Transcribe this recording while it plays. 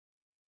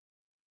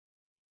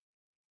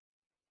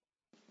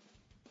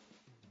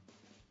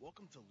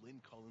Welcome to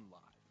Lynn Cullen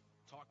Live,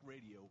 talk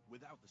radio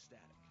without the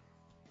static.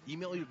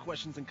 Email your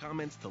questions and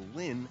comments to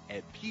lynn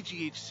at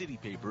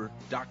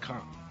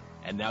pghcitypaper.com.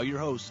 And now your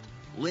host,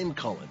 Lynn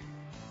Cullen.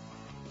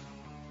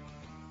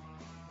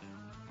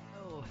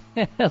 Oh,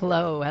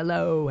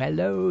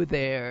 hello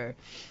there.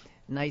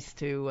 Nice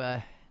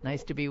to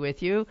be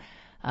with you.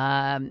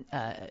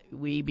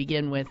 We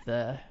begin with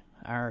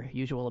our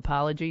usual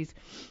apologies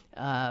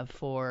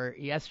for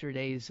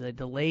yesterday's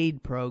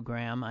delayed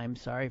program. I'm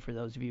sorry for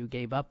those of you who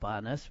gave up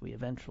on us. We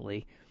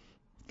eventually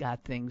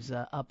got things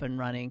up and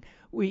running.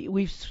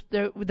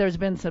 There's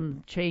been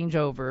some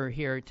changeover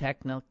here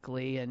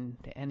technically, and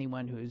to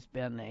anyone who's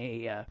been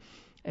a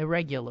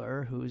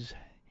regular, who's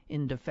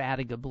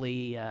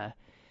indefatigably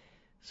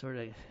sort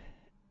of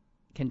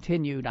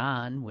continued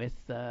on with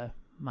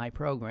my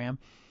program,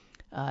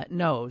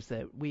 knows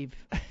that we've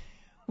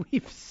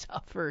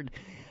suffered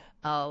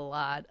a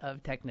lot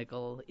of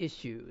technical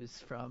issues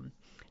from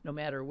no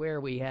matter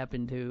where we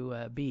happen to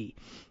be.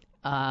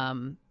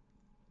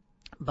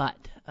 But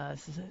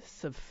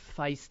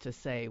suffice to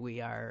say, we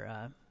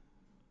are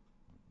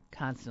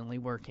constantly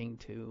working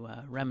to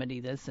remedy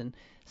this, and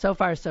so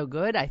far so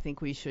good. I think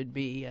we should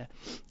be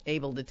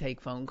able to take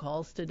phone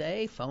calls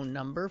today. Phone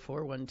number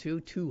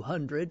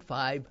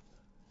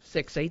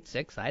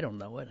 412-200-5686. I don't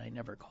know it. I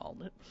never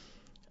called it.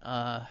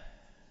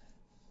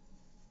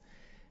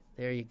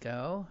 There you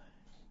go.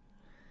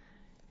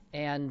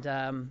 And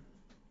I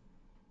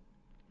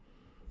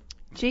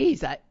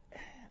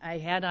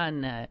had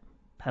on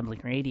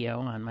public radio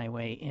on my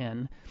way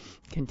in,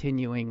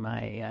 continuing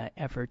my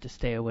effort to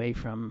stay away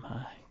from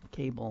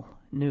cable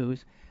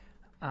news,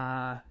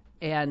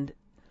 and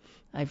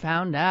I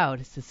found out,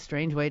 it's a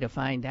strange way to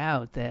find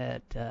out,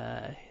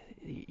 that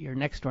your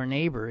next door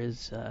neighbor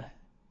is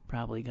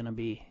probably going to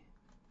be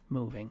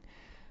moving.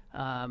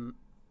 I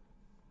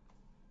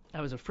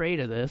was afraid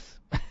of this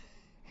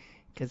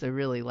because I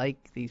really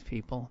like these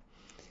people,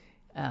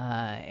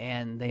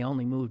 and they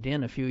only moved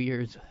in a few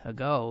years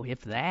ago,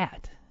 if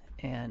that.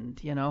 And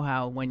you know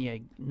how when you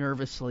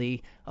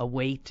nervously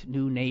await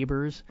new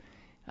neighbors,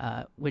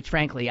 which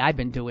frankly I've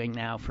been doing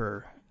now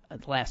for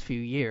the last few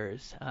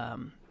years,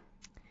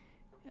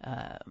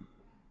 there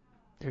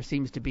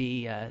seems to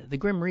be, the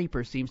Grim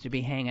Reaper seems to be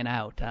hanging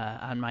out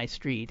on my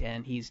street,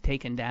 and he's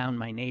taken down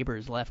my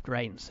neighbors left,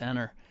 right, and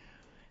center.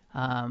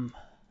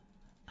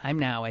 I'm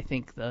now, I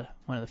think,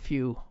 one of the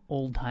few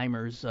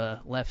old-timers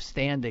left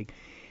standing.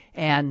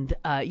 And,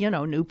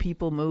 new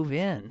people move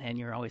in, and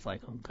you're always like,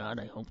 oh, God,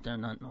 I hope they're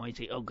not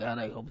noisy. Oh, God,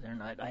 I hope they're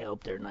not. I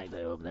hope they're nice.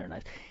 I hope they're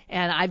nice.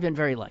 And I've been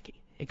very lucky,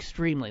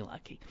 extremely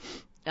lucky.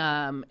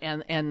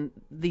 And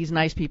these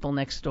nice people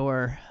next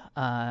door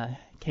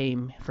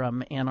came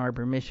from Ann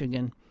Arbor,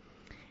 Michigan.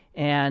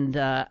 And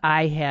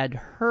I had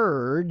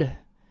heard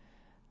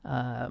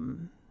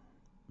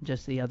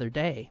just the other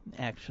day,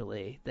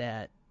 actually,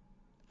 that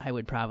I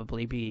would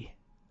probably be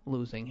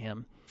losing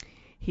him.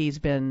 He's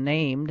been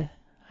named,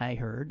 I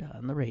heard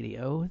on the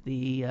radio,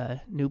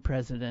 the new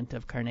president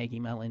of Carnegie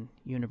Mellon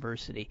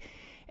University.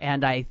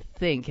 And I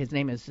think his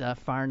name is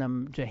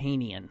Farnham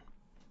Jehanian.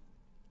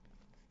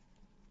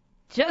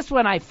 Just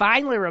when I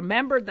finally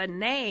remembered the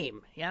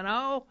name,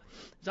 I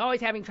was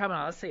always having trouble.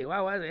 Let's see,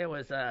 what was it? It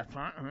was,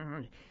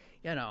 I'm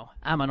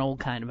an old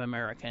kind of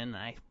American.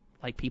 I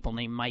like people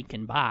named Mike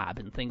and Bob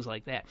and things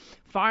like that.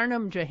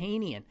 Farnham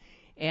Jehanian.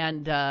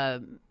 And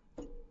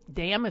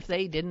damn if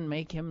they didn't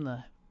make him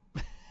the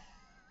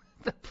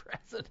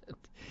president.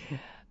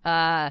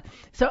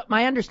 So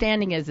my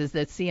understanding is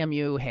that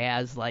CMU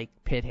has, like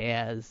Pitt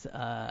has,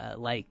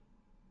 like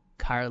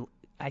I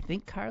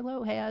think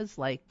Carlo has,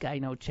 like I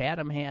know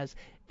Chatham has.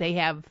 They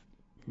have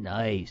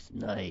nice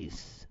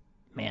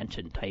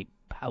mansion type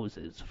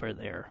houses for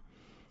their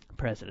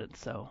president.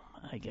 So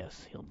I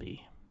guess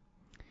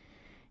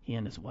he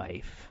and his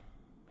wife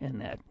and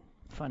that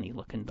funny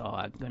looking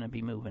dog going to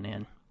be moving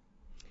in.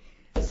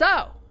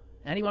 So,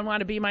 anyone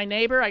want to be my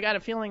neighbor? I got a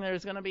feeling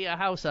there's going to be a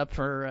house up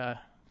for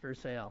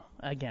sale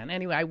again.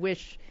 Anyway, I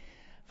wish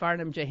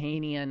Farnham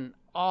Jehanian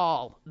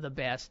all the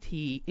best.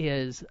 He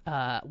is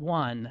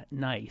one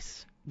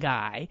nice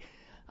guy,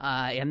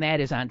 and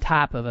that is on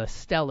top of a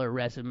stellar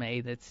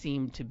resume that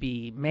seemed to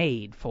be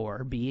made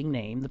for being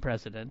named the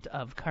president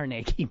of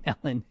Carnegie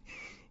Mellon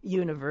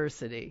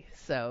University.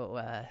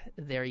 So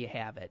there you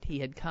have it. He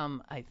had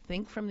come, I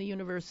think, from the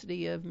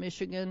University of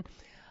Michigan.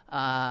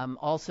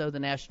 Also the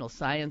National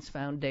Science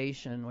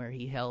Foundation, where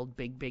he held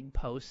big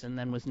posts, and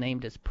then was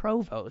named as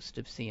provost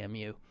of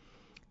CMU,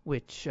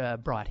 which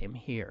brought him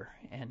here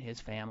and his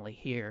family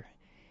here.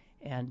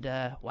 And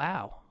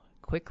wow,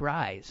 quick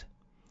rise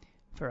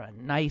for a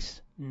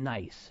nice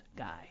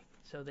guy.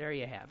 So there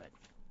you have it.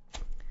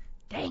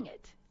 Dang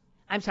it.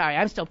 I'm sorry,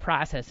 I'm still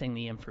processing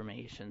the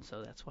information,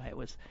 so that's why it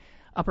was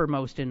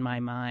uppermost in my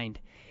mind.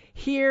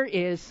 Here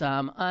is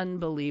some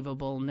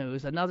unbelievable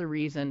news. Another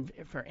reason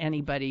for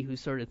anybody who's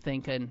sort of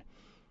thinking,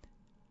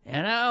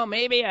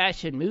 maybe I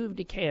should move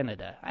to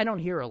Canada. I don't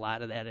hear a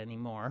lot of that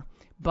anymore.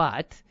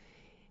 But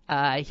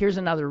here's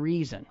another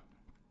reason.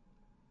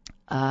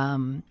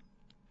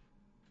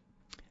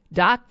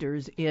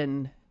 doctors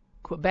in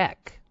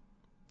Quebec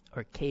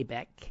or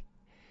Quebec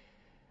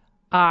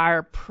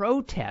are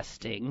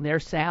protesting their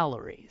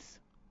salaries.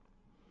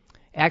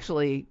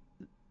 Actually,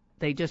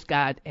 they just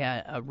got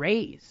a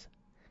raise.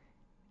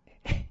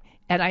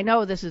 And I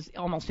know this is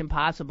almost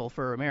impossible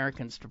for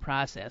Americans to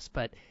process,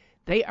 but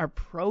they are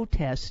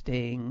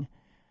protesting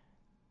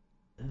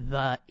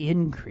the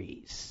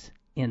increase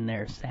in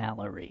their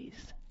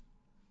salaries.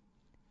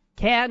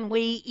 Can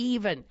we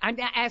even, I'm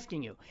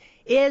asking you,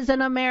 is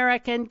an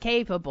American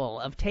capable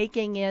of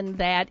taking in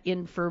that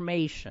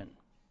information?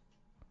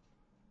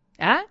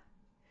 Huh?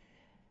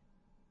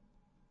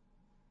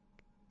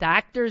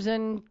 Doctors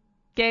in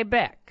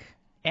Quebec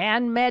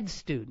and med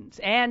students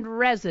and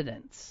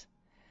residents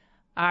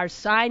are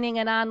signing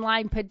an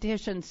online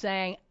petition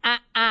saying,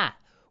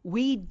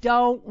 we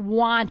don't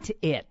want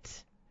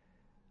it.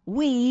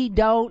 We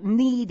don't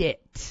need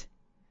it.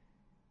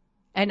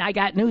 And I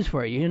got news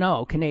for you. You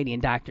know,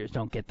 Canadian doctors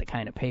don't get the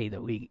kind of pay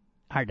that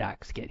our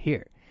docs get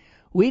here.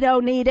 We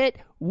don't need it.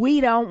 We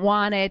don't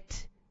want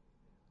it.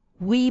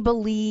 We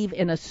believe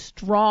in a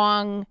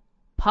strong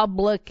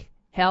public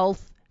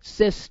health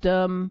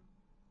system.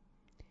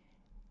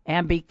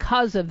 And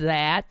because of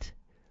that,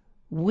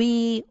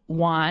 we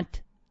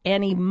want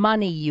any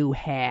money you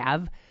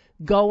have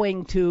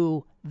going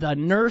to the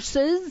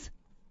nurses,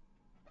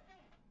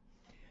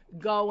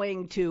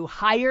 going to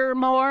hire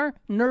more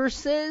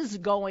nurses,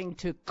 going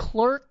to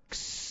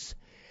clerks,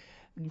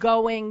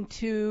 going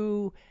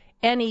to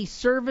any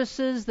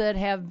services that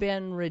have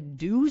been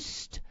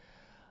reduced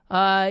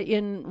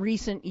in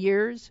recent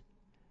years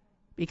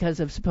because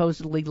of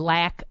supposedly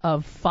lack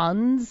of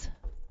funds.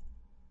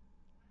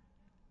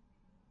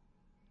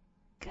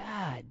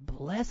 God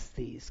bless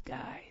these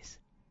guys.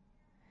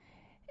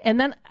 And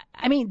then,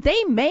 I mean,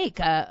 they make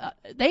a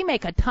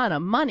ton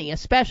of money. A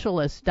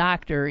specialist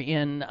doctor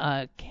in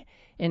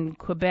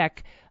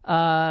Quebec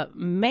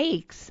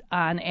makes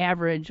on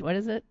average, what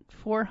is it,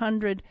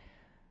 400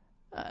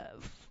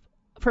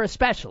 for a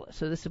specialist.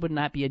 So this would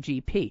not be a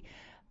GP.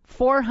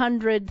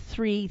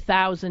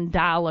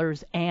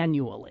 $403,000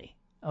 annually.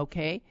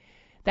 Okay,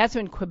 that's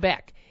in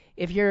Quebec.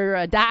 If you're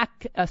a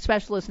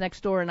specialist next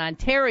door in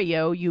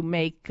Ontario, you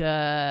make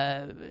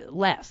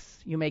less.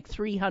 You make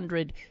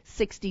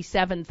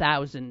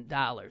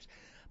 $367,000.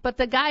 But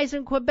the guys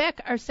in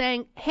Quebec are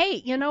saying,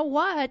 hey, you know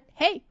what?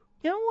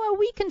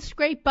 We can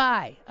scrape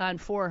by on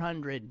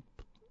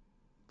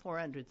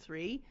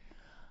 403.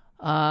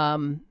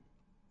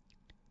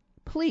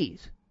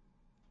 Please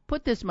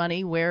put this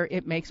money where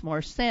it makes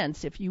more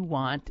sense if you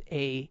want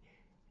a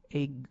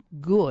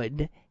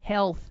good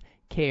health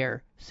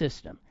care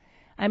system.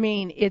 I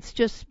mean, it's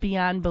just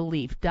beyond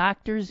belief.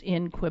 Doctors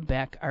in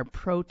Quebec are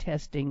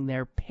protesting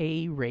their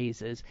pay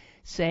raises,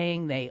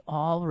 saying they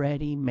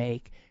already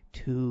make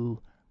too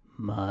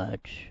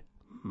much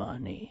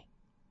money.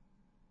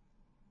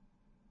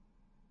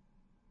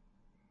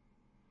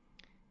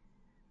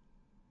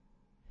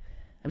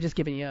 I'm just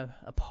giving you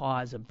a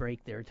pause, a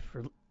break there,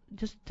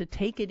 just to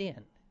take it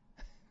in.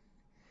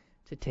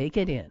 To take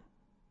it in.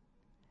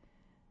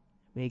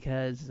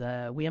 Because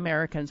we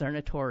Americans are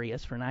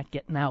notorious for not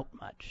getting out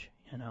much.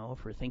 You know,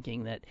 for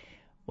thinking that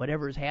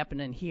whatever's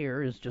happening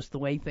here is just the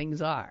way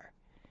things are.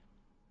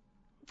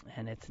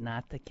 And it's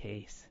not the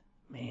case.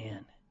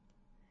 Man.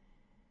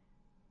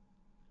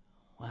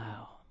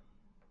 Wow.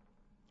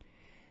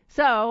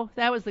 So,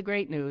 that was the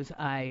great news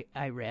I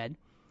read.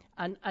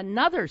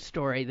 Another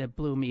story that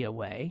blew me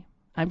away.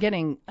 I'm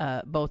getting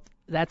both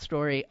that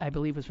story, I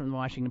believe, was from the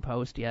Washington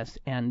Post, yes,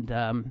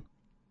 and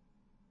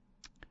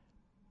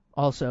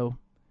also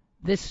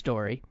this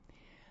story.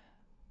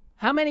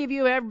 How many of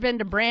you have ever been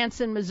to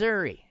Branson,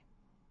 Missouri?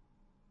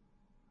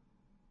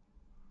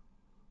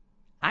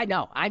 I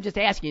know. I'm just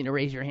asking you to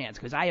raise your hands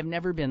because I have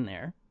never been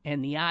there,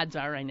 and the odds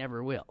are I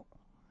never will.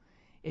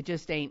 It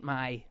just ain't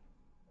my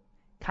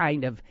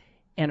kind of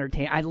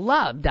entertainment. I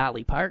love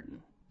Dolly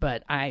Parton,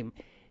 but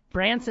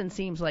Branson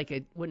seems like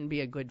it wouldn't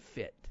be a good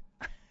fit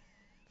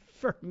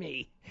for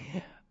me.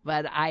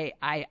 But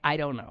I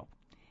don't know.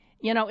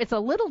 You know, it's a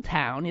little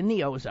town in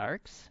the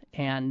Ozarks,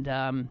 and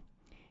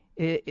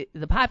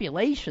the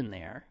population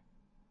there,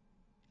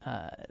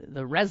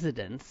 the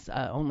residents,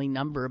 only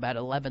number about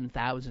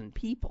 11,000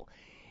 people.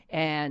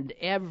 And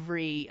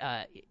every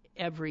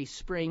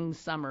spring,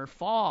 summer,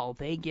 fall,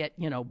 they get,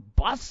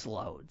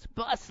 busloads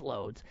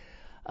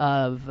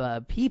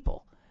of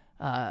people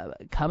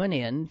coming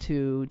in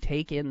to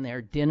take in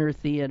their dinner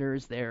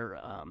theaters, their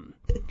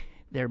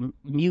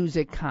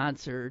music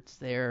concerts.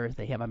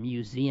 They have a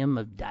museum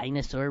of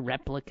dinosaur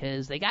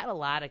replicas. They got a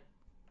lot of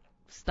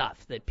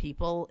stuff that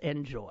people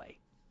enjoy.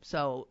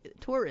 So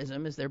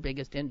tourism is their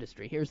biggest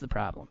industry. Here's the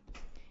problem.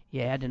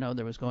 You had to know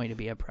there was going to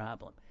be a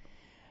problem.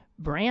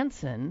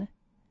 Branson,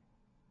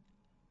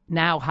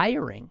 now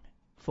hiring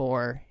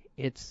for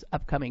its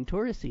upcoming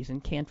tourist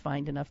season, can't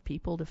find enough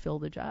people to fill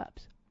the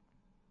jobs.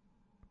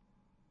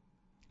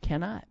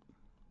 Cannot.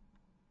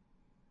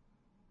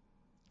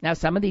 Now,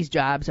 some of these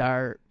jobs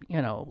are,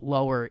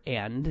 lower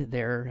end.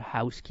 They're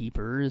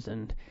housekeepers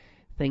and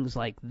things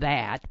like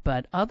that.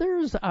 But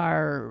others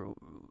are,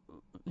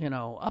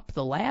 up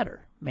the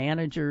ladder,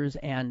 managers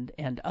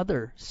and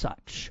other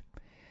such.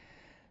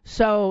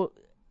 So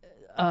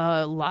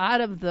a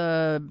lot of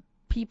the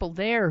people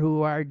there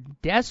who are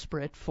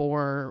desperate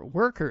for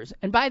workers.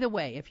 And by the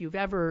way, if you've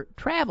ever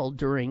traveled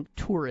during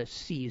tourist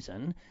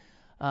season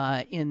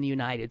in the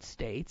United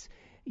States,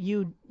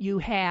 you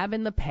have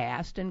in the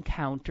past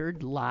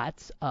encountered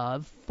lots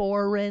of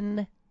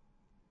foreign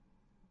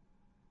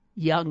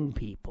young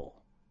people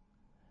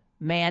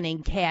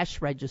manning cash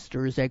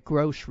registers at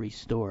grocery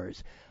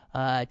stores,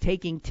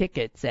 taking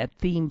tickets at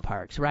theme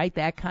parks, right?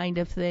 That kind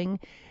of thing.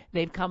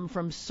 They've come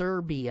from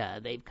Serbia.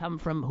 They've come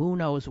from who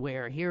knows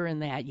where, here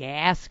and that. You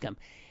ask them.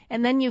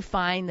 And then you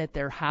find that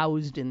they're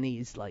housed in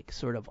these, like,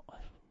 sort of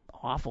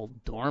awful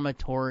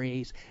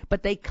dormitories.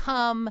 But they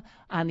come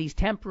on these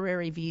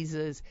temporary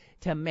visas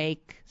to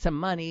make some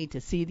money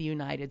to see the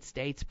United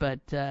States. But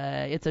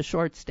it's a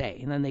short stay,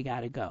 and then they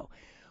got to go.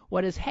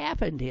 What has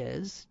happened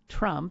is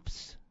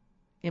Trump's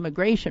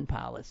immigration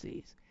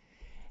policies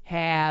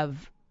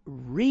have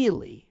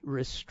really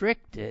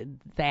restricted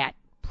that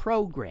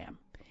program.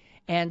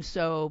 And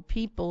so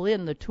people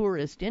in the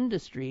tourist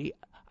industry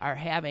are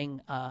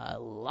having a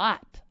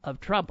lot of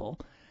trouble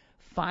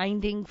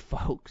finding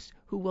folks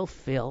who will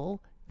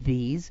fill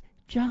these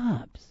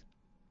jobs.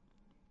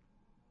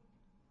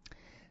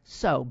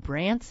 So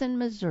Branson,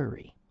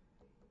 Missouri,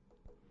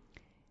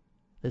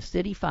 the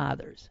city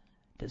fathers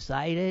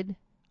decided,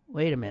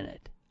 wait a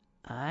minute,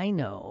 I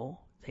know,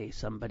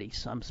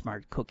 some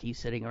smart cookie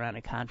sitting around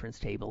a conference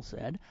table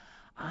said,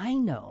 I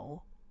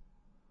know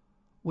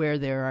where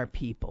there are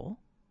people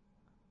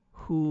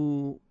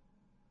who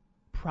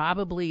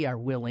probably are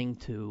willing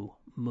to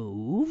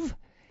move,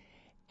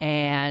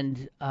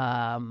 and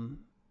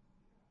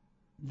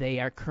they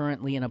are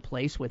currently in a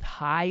place with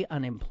high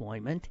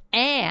unemployment,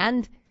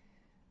 and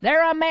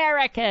they're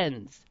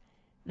Americans.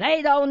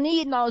 They don't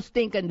need no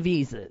stinking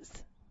visas.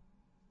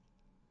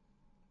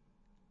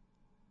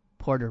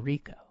 Puerto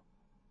Rico.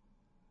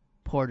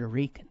 Puerto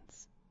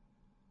Ricans.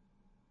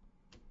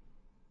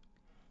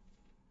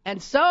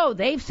 And so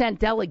they've sent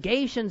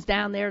delegations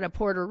down there to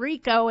Puerto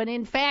Rico, and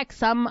in fact,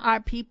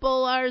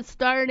 people are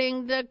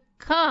starting to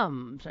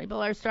come.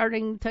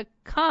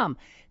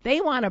 They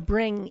want to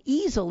bring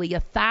easily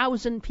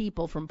 1,000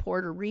 people from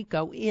Puerto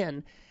Rico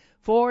in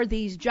for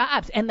these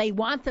jobs, and they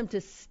want them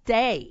to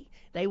stay.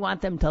 They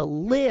want them to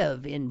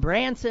live in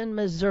Branson,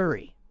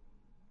 Missouri.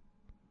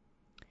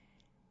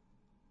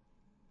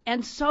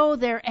 And so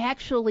they're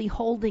actually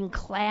holding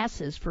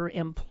classes for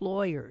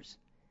employers.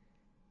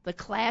 The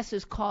class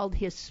is called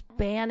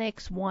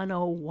Hispanics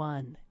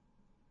 101.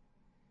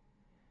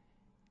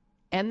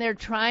 And they're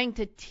trying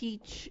to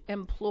teach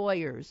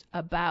employers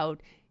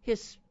about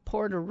his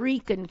Puerto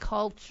Rican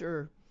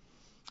culture,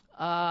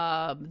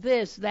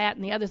 this, that,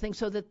 and the other thing,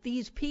 so that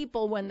these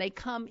people, when they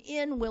come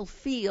in, will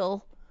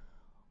feel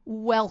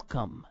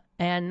welcome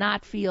and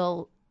not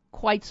feel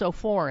quite so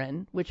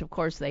foreign, which of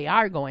course they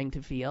are going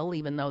to feel,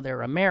 even though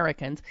they're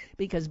Americans,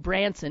 because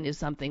Branson is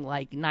something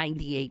like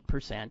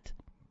 98%.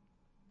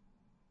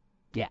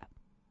 Yeah,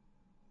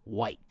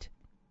 white.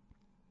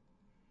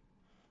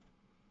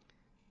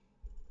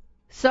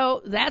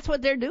 So that's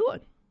what they're doing.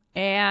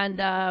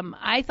 And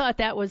I thought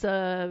that was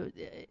a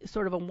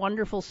sort of a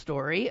wonderful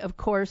story. Of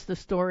course, the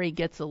story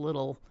gets a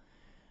little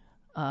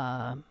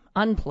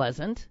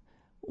unpleasant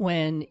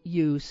when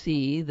you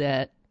see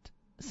that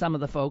some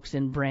of the folks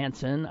in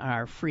Branson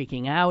are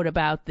freaking out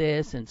about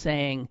this and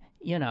saying,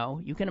 you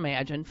can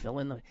imagine,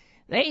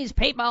 these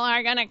people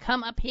are going to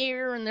come up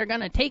here and they're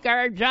going to take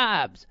our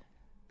jobs.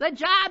 The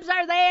jobs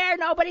are there.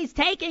 Nobody's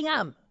taking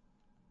them.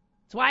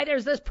 That's why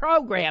there's this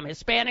program,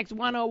 Hispanics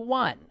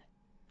 101.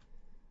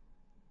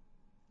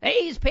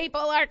 These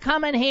people are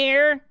coming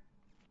here,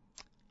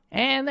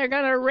 and they're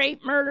going to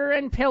rape, murder,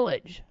 and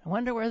pillage. I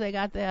wonder where they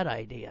got that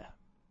idea.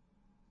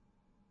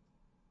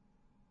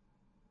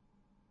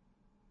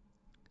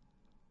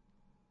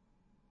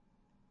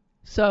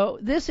 So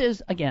this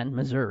is, again,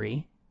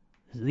 Missouri.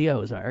 This is the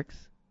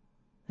Ozarks.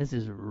 This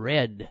is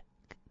red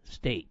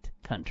state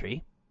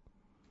country.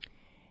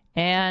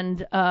 And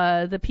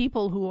the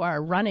people who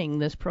are running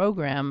this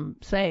program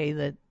say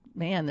that,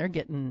 man, they're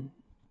getting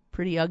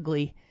pretty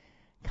ugly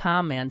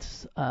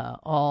comments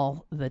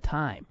all the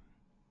time.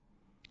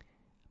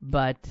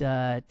 But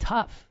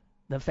tough.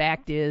 The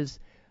fact is,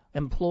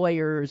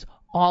 employers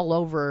all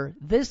over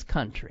this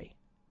country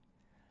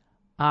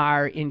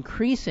are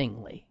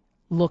increasingly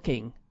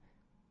looking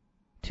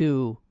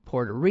to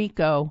Puerto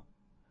Rico,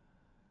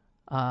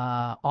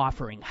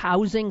 offering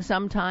housing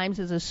sometimes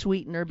as a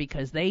sweetener,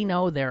 because they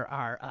know there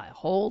are a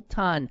whole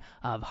ton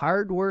of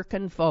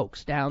hard-working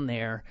folks down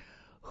there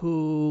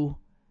who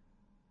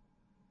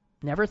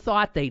never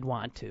thought they'd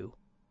want to,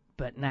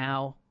 but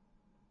now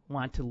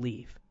want to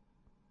leave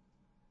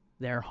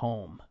their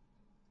home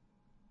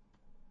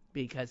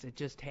because it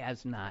just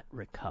has not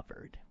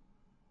recovered.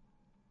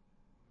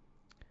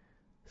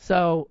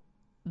 So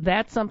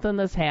that's something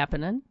that's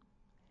happening,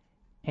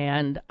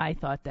 and I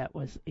thought that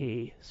was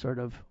a sort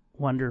of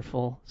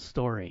wonderful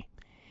story.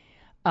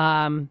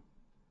 One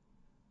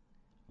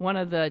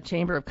of the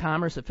Chamber of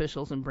Commerce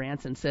officials in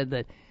Branson said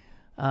that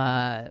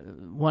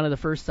one of the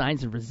first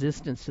signs of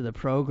resistance to the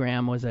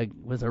program was a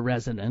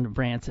resident of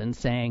Branson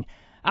saying,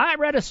 "I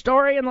read a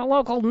story in the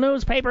local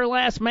newspaper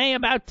last May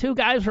about two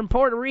guys from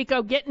Puerto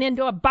Rico getting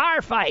into a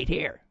bar fight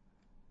here.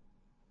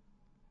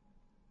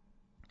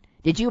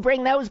 Did you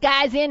bring those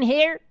guys in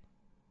here?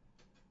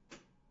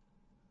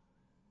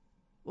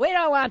 We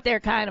don't want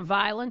their kind of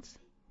violence."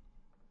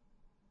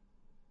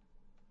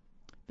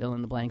 Fill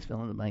in the blanks,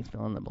 fill in the blanks,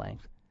 fill in the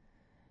blanks.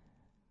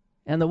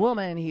 And the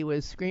woman he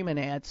was screaming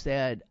at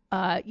said,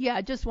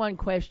 yeah, just one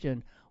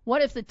question.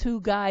 What if the two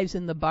guys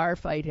in the bar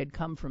fight had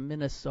come from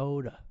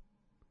Minnesota?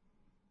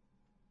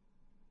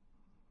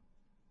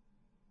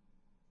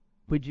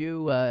 Would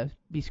you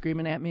be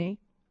screaming at me?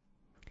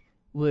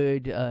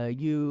 Would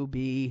you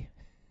be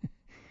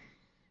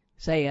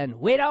saying,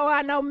 we don't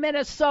want no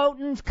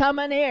Minnesotans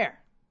coming here?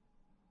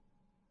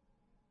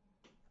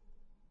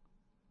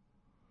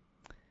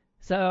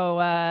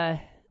 So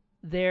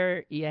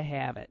there you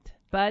have it.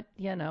 But,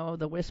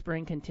 the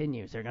whispering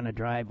continues. They're going to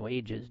drive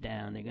wages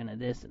down. They're going to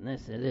this and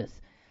this and this.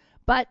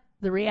 But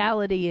the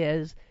reality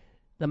is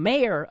the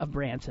mayor of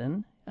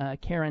Branson,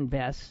 Karen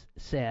Bess,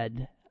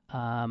 said,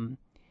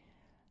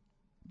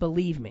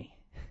 believe me,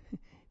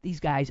 these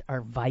guys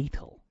are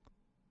vital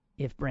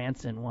if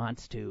Branson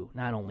wants to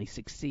not only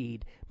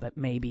succeed, but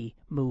maybe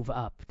move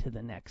up to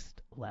the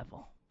next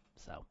level.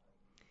 So,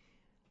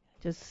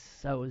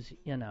 just so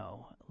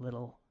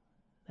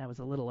that was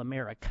a little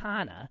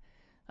Americana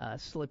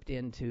slipped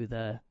into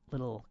the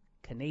little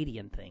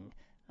Canadian thing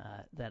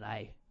that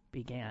I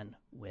began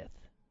with.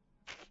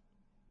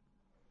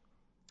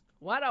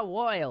 What a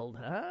wild,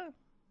 huh?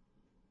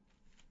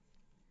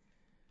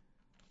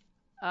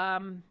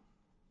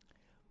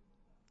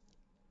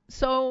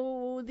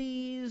 So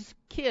these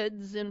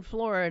kids in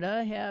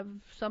Florida have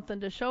something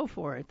to show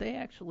for it. They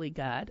actually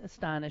got,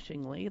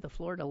 astonishingly, the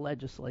Florida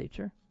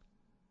legislature.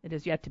 It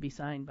is yet to be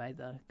signed by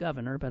the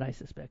governor, but I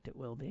suspect it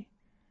will be.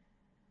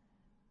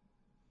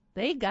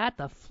 They got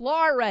the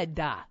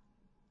Florida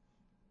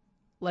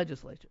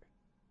legislature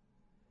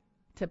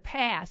to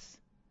pass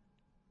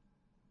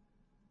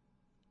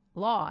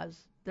laws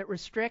that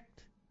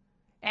restrict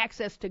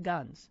access to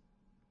guns.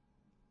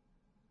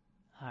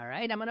 All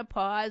right, I'm going to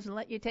pause and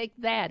let you take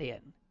that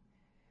in.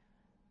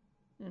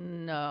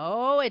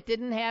 No, it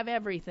didn't have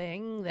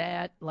everything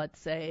that, let's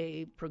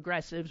say,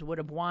 progressives would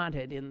have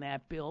wanted in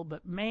that bill,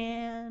 but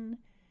man,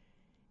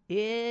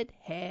 it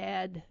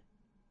had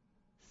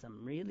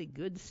some really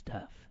good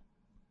stuff.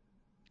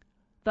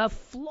 The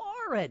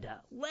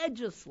Florida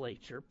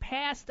legislature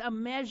passed a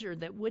measure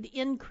that would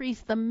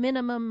increase the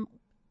minimum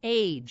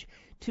age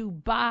to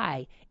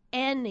buy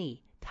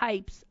any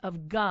types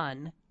of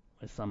gun,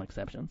 with some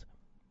exceptions,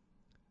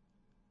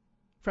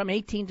 from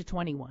 18 to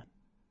 21.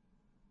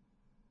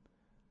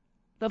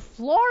 The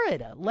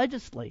Florida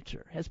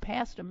legislature has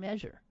passed a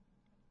measure,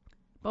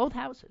 both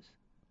houses,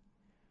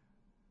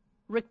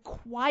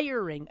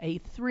 requiring a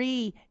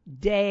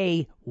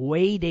 3-day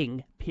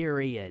waiting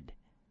period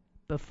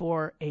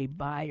before a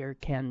buyer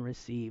can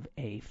receive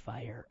a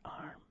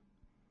firearm.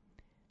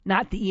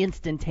 Not the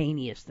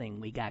instantaneous thing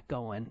we got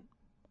going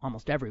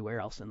almost everywhere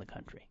else in the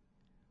country.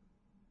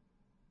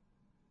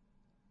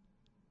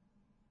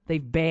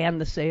 They've banned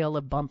the sale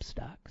of bump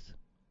stocks.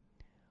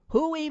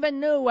 Who even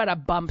knew what a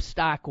bump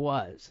stock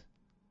was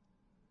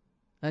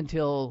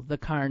until the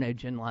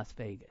carnage in Las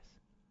Vegas?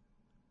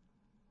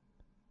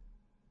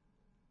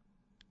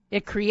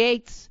 It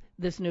creates,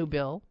 this new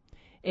bill,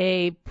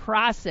 a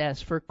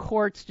process for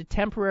courts to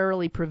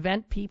temporarily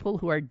prevent people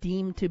who are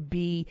deemed to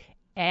be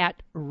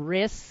at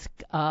risk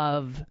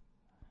of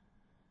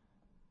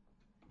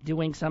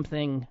doing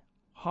something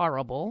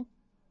horrible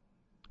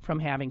from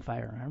having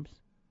firearms.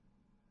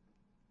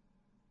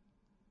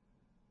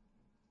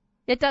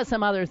 It does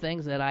some other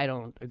things that I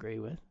don't agree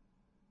with.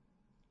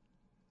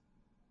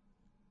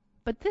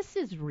 But this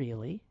is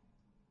really,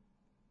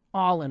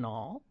 all in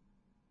all,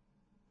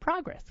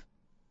 progress.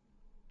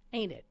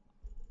 Ain't it?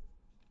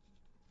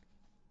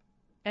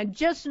 And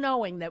just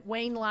knowing that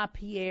Wayne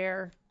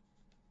LaPierre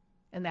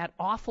and that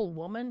awful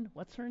woman,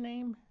 what's her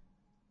name?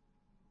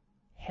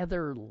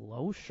 Heather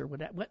Loesch or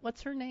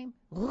what's her name?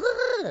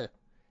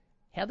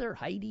 Heather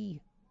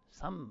Heidi,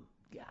 some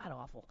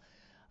god-awful.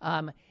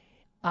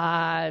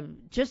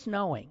 Just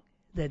knowing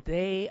that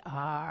they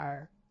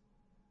are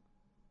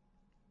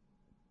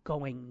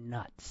going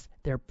nuts.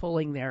 They're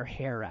pulling their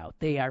hair out.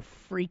 They are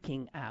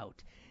freaking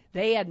out.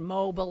 They had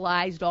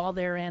mobilized all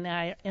their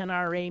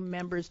NRA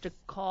members to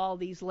call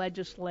these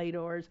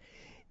legislators.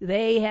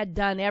 They had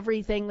done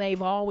everything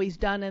they've always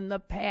done in the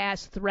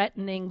past,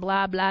 threatening,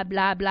 blah, blah,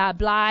 blah, blah,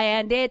 blah,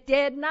 and it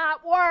did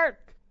not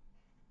work.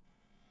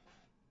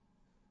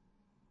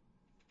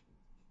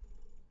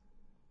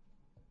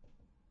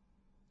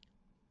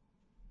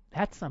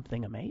 That's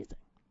something amazing.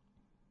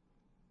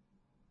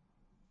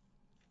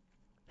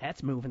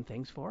 That's moving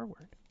things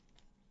forward.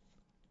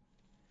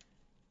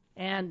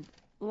 And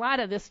a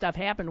lot of this stuff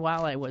happened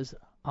while I was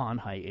on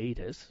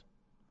hiatus.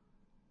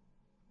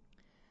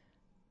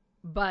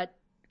 but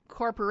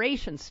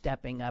corporations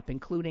stepping up,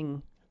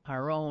 including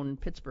our own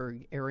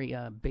Pittsburgh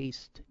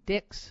area-based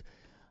Dick's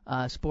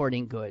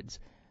Sporting Goods,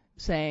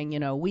 saying,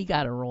 we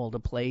got a role to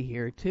play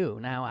here too.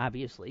 Now,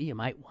 obviously, you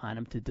might want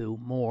them to do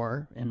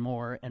more and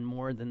more and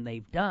more than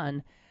they've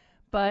done,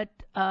 but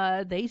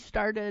they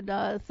started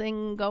a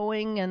thing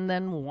going, and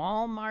then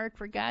Walmart,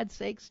 for God's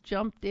sakes,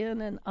 jumped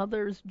in, and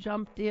others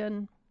jumped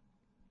in.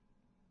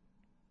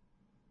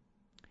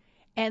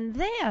 And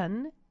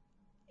then,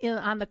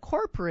 on the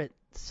corporate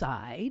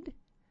side,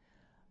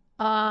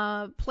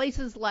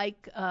 places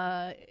like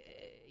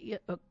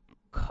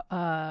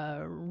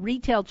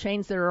retail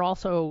chains that are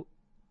also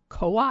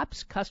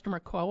co-ops, customer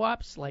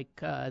co-ops,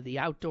 like the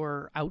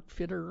Outdoor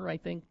Outfitter, I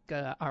think,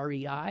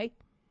 REI,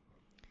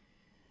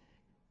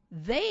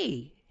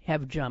 they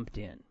have jumped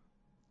in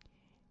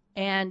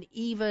and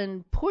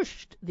even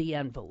pushed the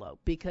envelope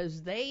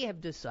because they have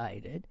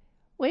decided,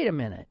 wait a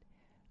minute,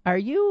 are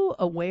you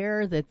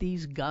aware that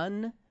these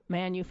gun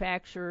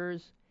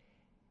manufacturers,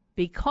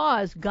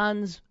 because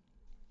guns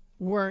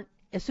weren't,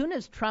 as soon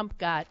as Trump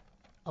got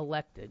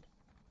elected,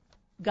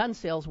 gun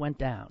sales went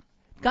down.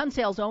 Gun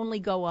sales only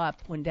go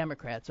up when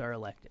Democrats are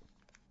elected.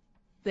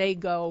 They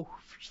go.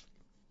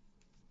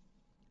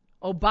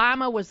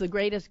 Obama was the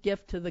greatest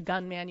gift to the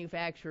gun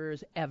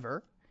manufacturers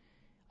ever.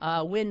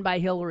 Win by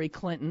Hillary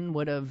Clinton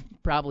would have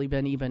probably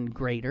been even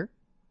greater.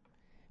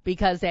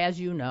 Because, as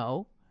you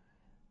know,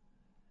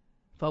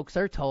 folks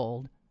are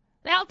told,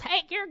 they'll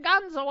take your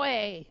guns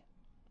away.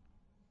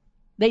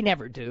 They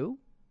never do.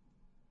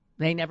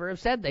 They never have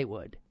said they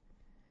would.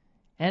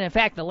 And in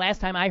fact, the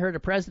last time I heard a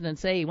president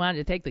say he wanted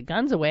to take the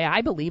guns away,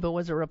 I believe it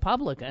was a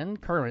Republican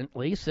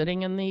currently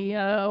sitting in the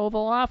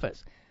Oval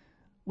Office,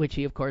 which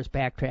he, of course,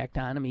 backtracked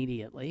on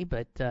immediately,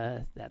 but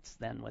that's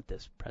then what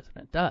this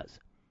president does.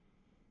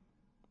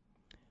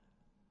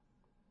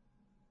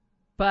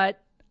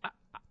 But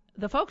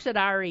the folks at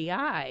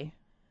REI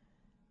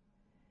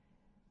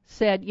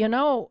said,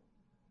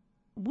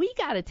 we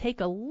got to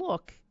take a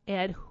look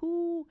at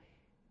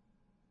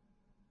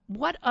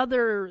what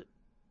other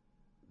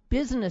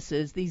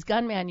businesses these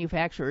gun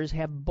manufacturers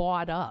have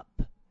bought up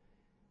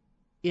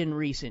in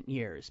recent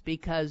years,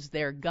 because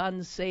their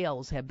gun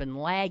sales have been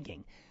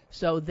lagging.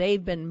 So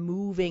they've been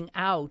moving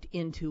out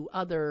into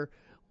other,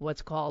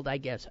 what's called, I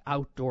guess,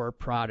 outdoor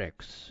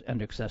products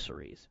and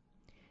accessories.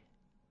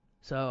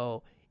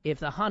 So if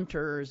the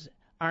hunters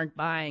aren't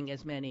buying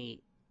as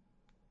many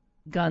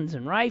guns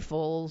and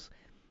rifles,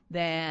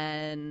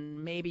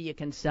 then maybe you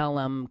can sell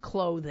them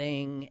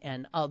clothing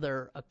and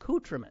other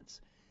accoutrements.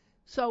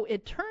 So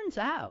it turns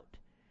out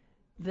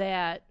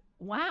that,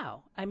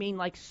 wow,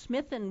 like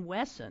Smith &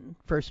 Wesson,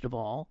 first of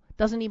all,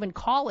 doesn't even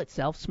call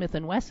itself Smith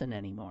 & Wesson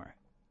anymore.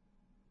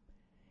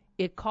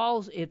 It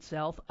calls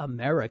itself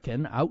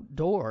American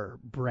Outdoor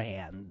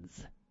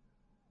Brands.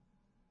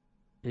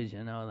 Did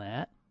you know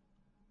that?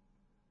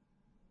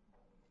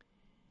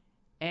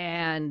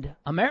 And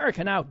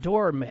American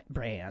Outdoor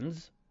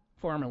Brands,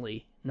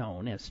 formerly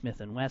known as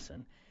Smith &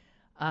 Wesson,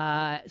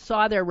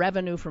 saw their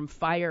revenue from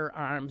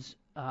firearms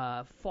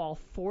fall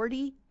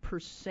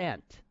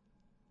 40%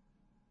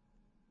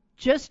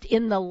 just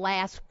in the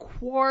last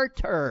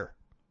quarter.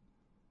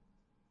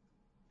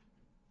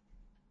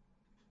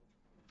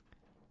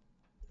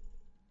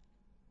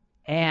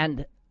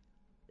 And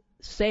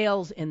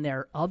sales in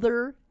their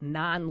other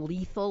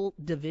non-lethal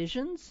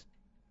divisions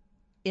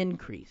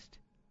increased.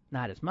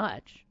 Not as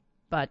much,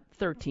 but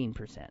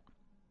 13%.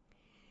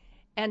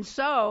 And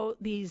so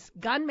these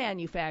gun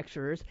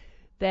manufacturers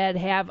that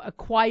have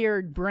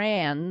acquired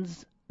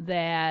brands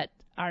that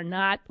are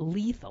not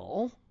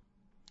lethal,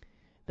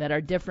 that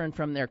are different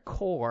from their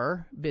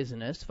core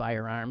business,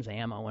 firearms,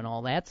 ammo, and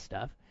all that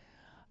stuff,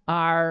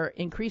 are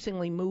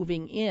increasingly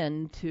moving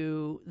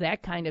into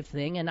that kind of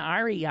thing. And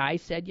REI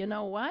said, you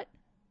know what?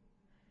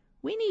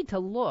 We need to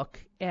look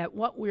at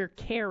what we're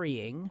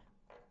carrying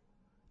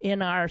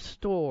in our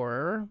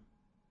store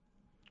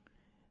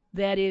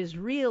that is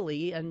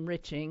really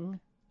enriching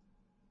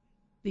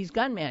these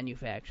gun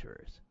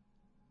manufacturers.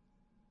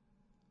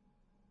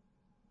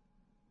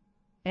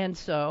 And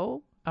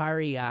so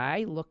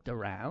REI looked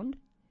around,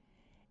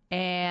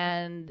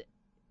 and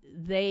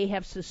they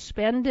have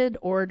suspended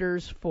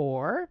orders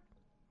for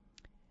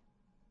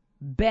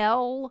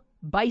Bell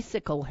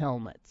bicycle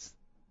helmets.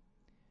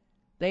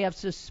 They have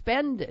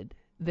suspended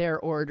their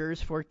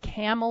orders for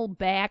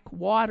Camelback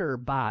water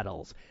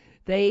bottles.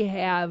 They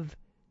have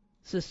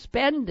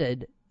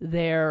suspended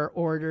their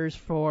orders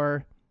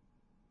for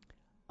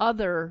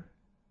other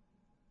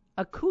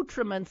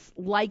accoutrements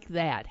like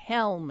that,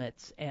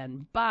 helmets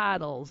and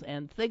bottles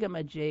and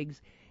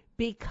thingamajigs,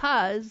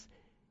 because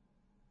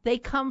they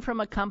come from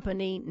a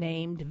company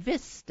named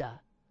Vista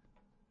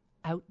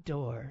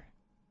Outdoor.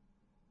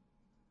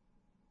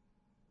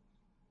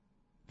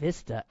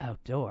 Vista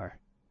Outdoor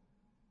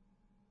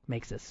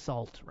makes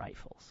assault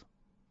rifles.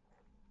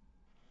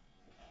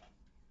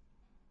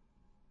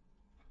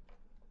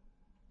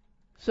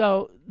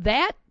 So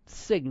that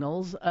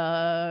signals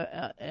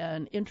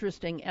an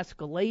interesting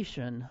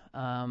escalation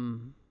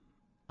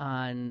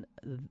on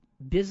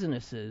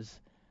businesses'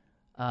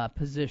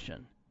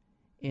 position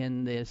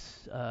in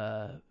this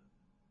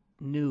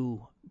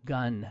new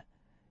gun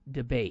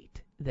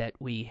debate that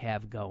we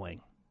have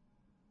going.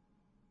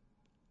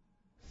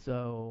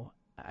 So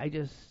I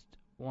just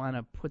want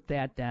to put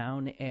that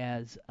down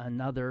as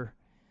another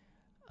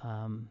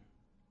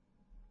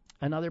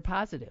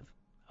positive,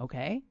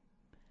 okay?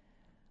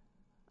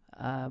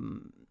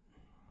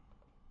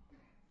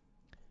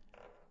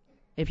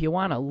 If you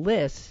want a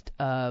list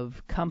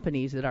of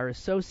companies that are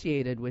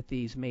associated with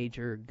these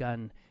major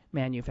gun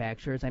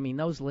manufacturers, I mean,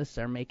 those lists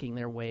are making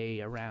their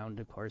way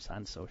around, of course,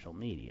 on social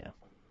media.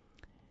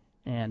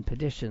 And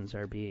petitions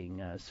are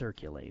being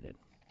circulated.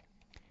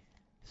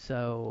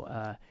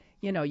 So,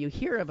 you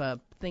hear of a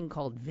thing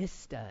called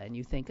Vista, and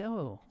you think,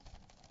 oh,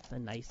 it's a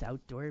nice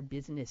outdoor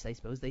business. I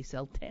suppose they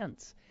sell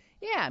tents.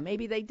 Yeah,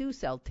 maybe they do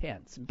sell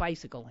tents and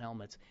bicycle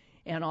helmets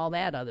and all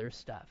that other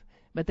stuff.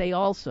 But they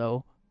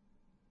also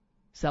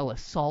sell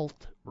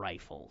assault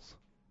rifles.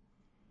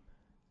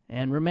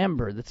 And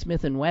remember that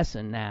Smith &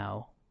 Wesson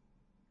now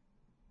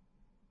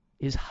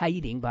is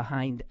hiding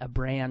behind a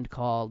brand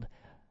called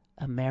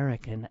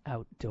American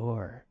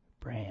Outdoor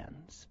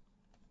Brands.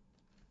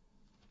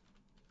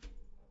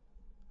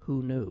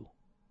 Who knew?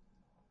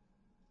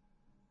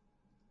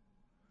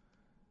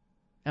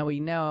 And we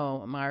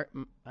know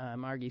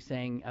Margie's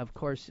saying, of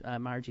course,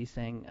 Margie's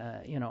saying,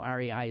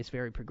 REI is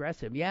very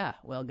progressive. Yeah,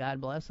 well, God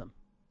bless them.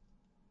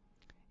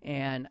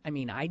 And, I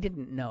mean, I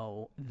didn't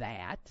know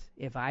that.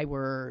 If I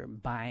were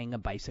buying a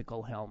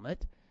bicycle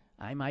helmet,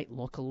 I might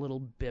look a little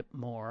bit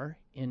more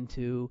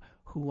into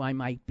who I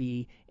might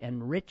be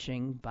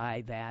enriching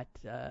by that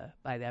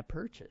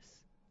purchase.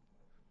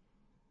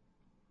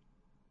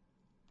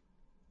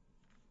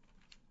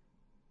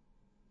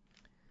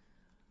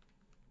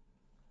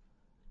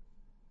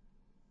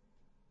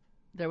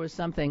 There was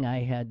something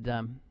I had.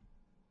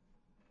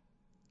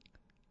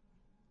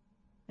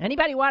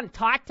 Anybody want to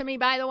talk to me,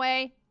 by the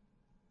way?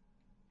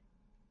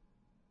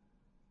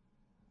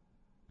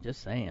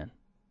 Just saying.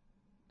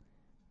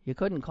 You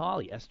couldn't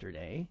call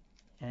yesterday,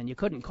 and you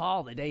couldn't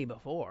call the day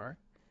before.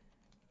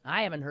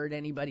 I haven't heard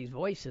anybody's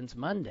voice since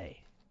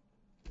Monday.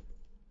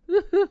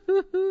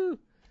 I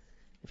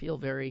feel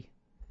very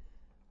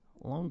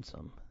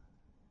lonesome,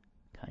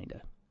 kind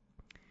of.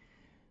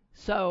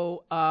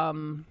 So,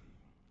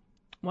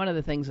 one of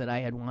the things that I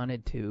had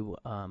wanted to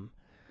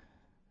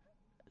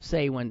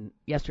say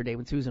yesterday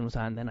when Susan was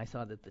on, then I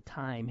saw that the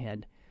time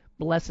had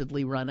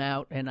blessedly run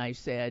out, and I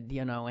said,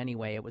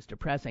 anyway, it was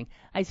depressing.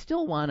 I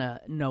still want to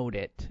note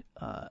it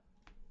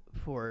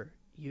for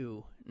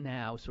you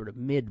now, sort of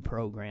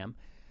mid-program,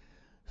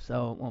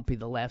 so it won't be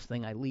the last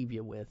thing I leave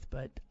you with.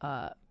 But,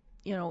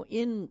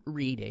 in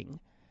reading,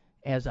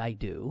 as I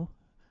do,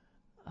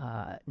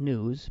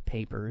 news,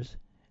 papers,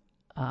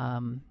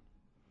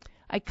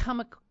 I come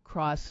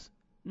across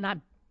not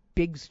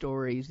big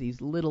stories, these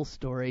little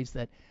stories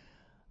that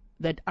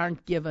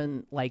aren't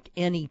given like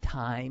any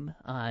time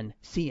on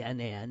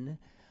CNN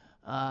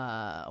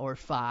or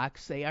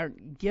Fox. They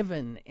aren't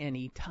given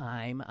any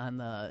time on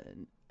the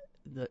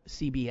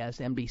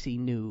CBS, NBC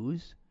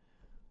News,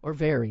 or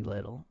very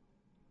little.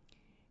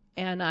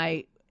 And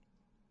I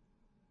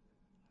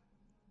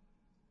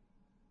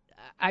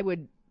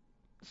would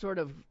sort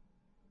of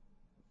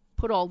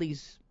put all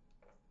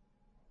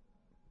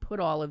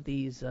of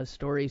these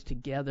stories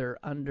together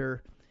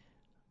under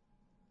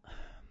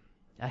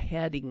a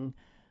heading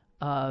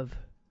of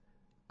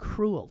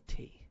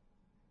cruelty.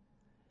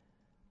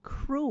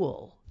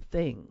 Cruel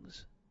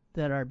things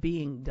that are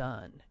being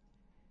done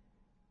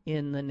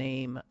in the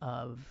name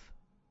of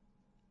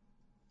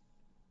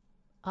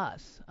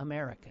us,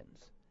 Americans,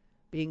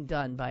 being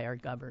done by our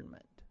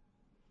government.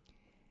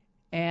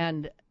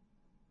 And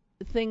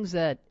things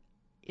that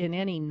in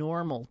any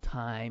normal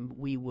time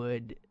we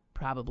would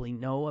probably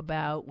know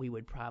about, we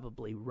would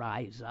probably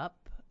rise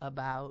up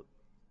about.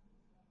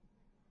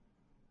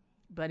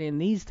 But in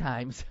these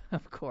times,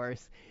 of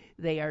course,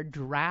 they are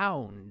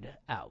drowned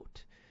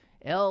out,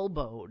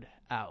 elbowed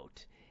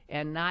out,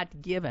 and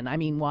not given. I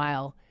mean,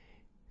 while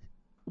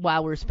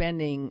we're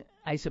spending,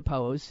 I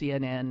suppose,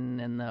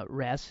 CNN and the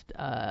rest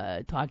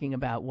talking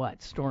about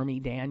what? Stormy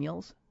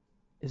Daniels?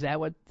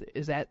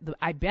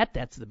 I bet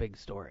that's the big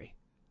story.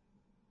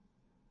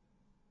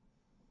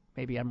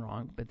 Maybe I'm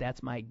wrong, but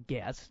that's my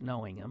guess,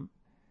 knowing him.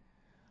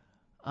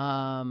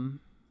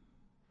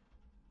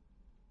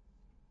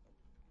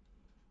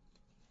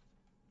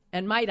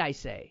 And might I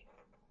say,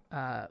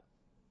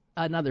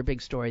 another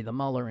big story, the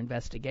Mueller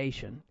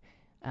investigation.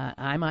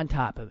 I'm on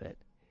top of it.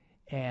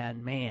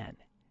 And man,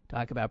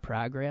 talk about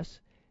progress.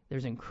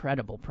 There's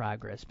incredible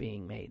progress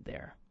being made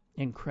there.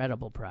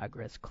 Incredible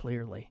progress,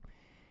 clearly.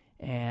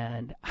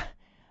 And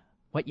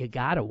what you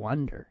gotta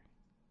wonder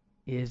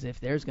is if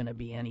there's going to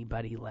be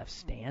anybody left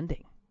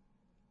standing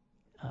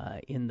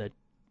in the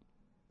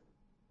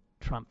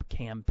Trump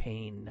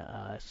campaign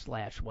 /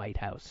 White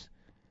House.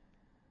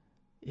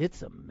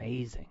 It's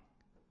amazing.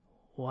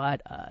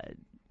 What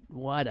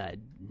a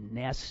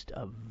nest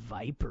of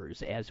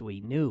vipers, as we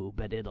knew,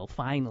 but it'll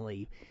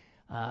finally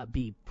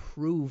be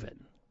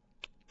proven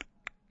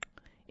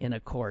in a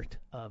court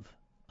of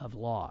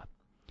law.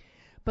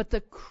 But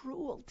the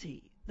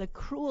cruelty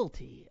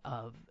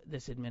of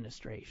this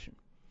administration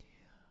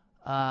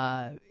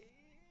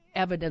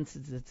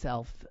evidences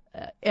itself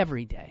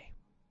every day.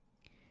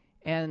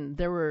 And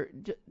there were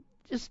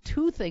just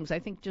two things, I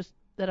think, just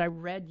that I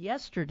read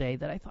yesterday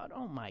that I thought,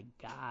 oh my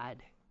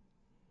God.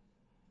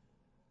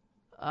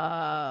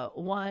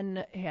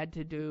 One had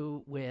to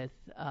do with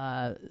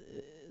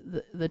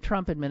the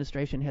Trump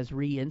administration has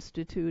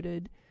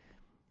reinstituted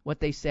what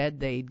they said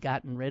they'd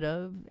gotten rid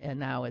of, and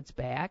now it's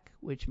back,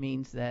 which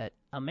means that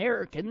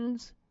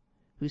Americans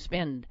who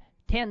spend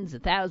tens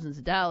of thousands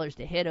of dollars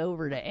to head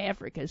over to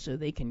Africa so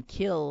they can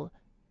kill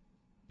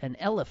an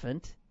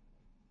elephant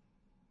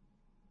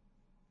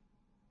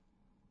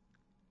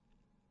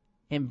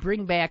and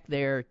bring back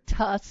their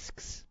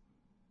tusks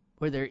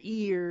or their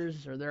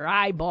ears or their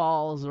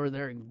eyeballs or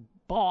their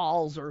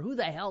balls or who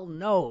the hell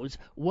knows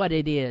what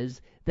it is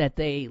that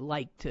they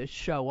like to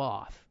show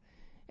off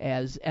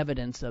as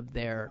evidence of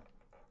their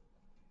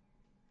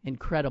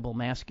incredible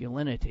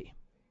masculinity.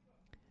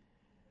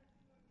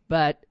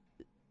 But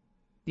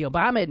the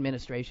Obama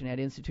administration had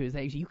instituted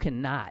things. You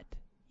cannot.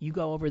 You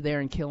go over there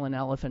and kill an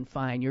elephant,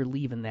 fine, you're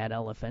leaving that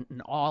elephant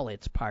and all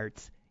its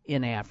parts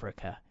in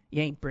Africa.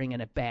 You ain't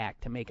bringing it back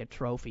to make a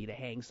trophy to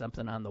hang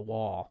something on the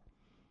wall.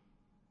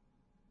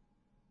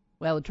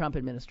 Well, the Trump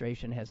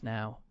administration has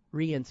now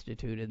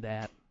reinstituted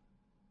that.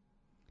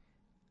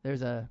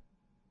 There's a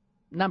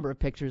number of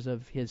pictures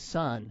of his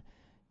son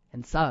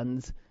and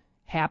sons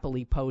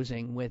happily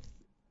posing with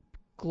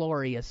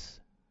glorious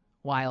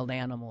wild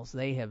animals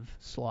they have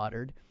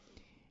slaughtered.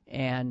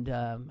 And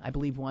I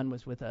believe one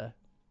was with a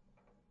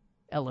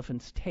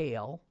elephant's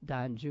tail,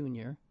 Don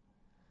Jr.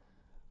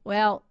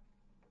 Well,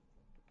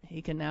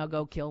 he can now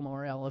go kill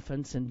more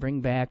elephants and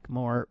bring back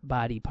more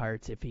body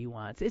parts if he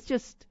wants. It's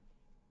just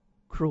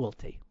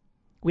cruelty.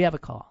 We have a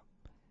call.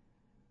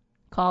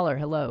 Caller,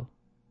 hello.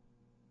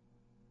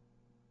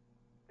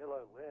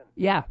 Hello, Lynn.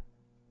 Yeah.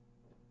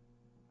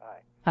 Hi.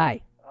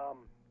 Hi.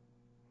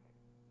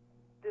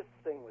 This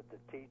thing with the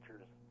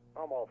teachers,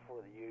 I'm all for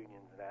the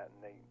unions and that,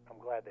 and I'm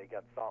glad they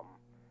got something.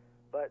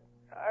 But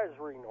I was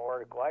reading an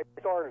article. I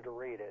started to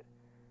read it,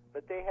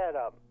 but they had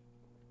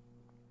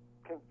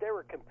they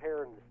were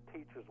comparing the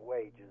teachers'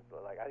 wages,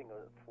 like I think it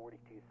was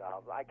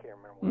 $42,000. I can't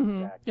remember what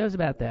exactly. It was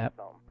about that.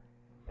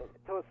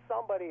 To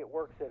somebody that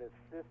works at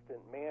assistant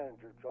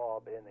manager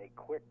job in a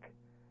quick,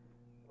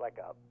 like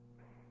a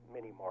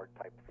mini mart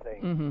type of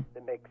thing,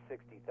 that makes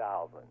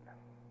 $60,000.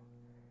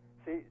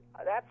 See,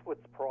 that's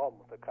what's the problem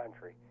with the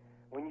country.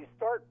 When you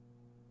start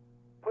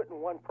putting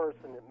one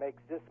person that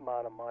makes this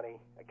amount of money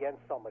against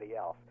somebody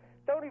else,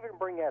 don't even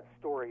bring that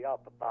story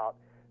up about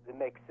that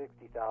makes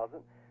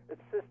 $60,000.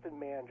 Assistant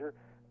manager,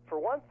 for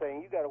one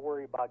thing, you got to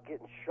worry about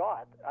getting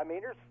shot. I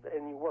mean,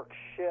 and you work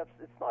shifts.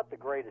 It's not the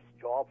greatest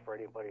job for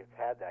anybody that's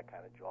had that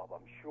kind of job,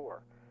 I'm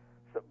sure.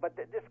 So, but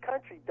this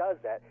country does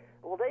that.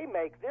 Well, they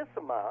make this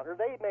amount or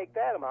they make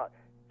that amount.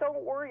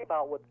 Don't worry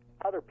about what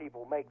other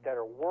people make that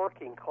are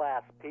working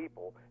class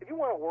people. If you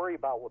want to worry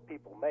about what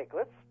people make,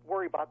 let's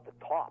worry about the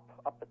top,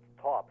 up at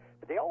the top.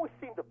 But they always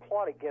seem to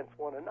plot against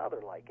one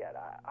another like that.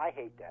 I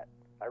hate that.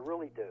 I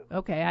really do.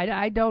 Okay,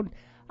 I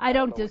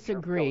don't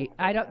disagree.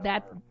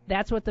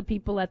 That's what the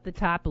people at the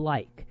top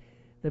like.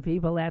 The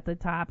people at the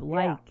top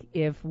like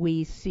if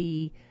we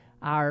see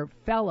our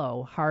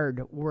fellow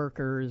hard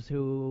workers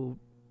who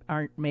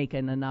aren't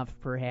making enough,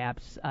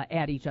 perhaps,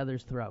 at each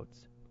other's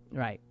throats.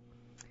 Right.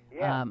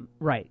 Yeah.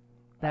 Right.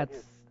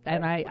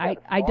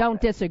 I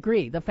don't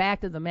disagree. The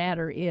fact of the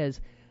matter is,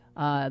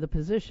 the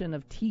position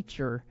of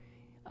teacher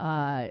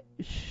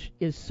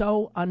is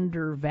so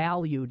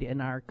undervalued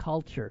in our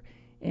culture.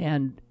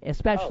 And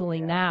especially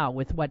now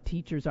with what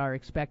teachers are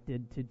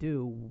expected to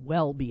do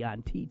well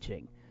beyond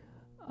teaching.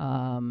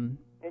 And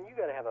you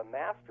got to have a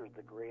master's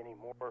degree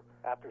anymore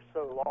after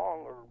so long,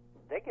 or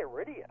they get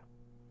rid of you.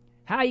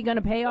 How are you going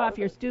to pay off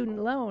your student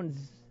loans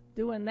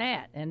doing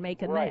that and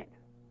making that?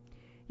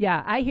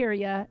 Yeah, I hear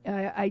you.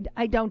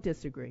 I don't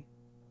disagree.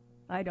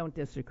 I don't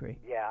disagree.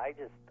 Yeah, I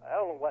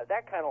don't know what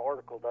that kind of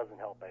article doesn't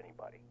help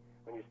anybody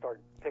when you start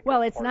picking.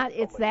 Well, it's not.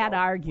 It's that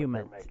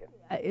argument.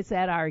 It's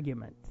that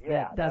argument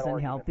that doesn't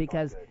help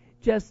because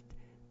just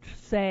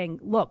saying,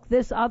 look,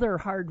 this other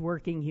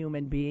hardworking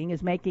human being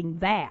is making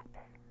that.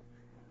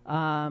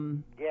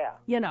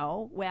 You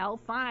know, well,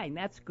 fine,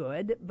 that's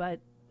good, but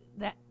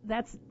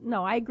that's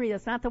no, I agree.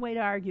 That's not the way to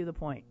argue the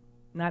point.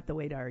 Not the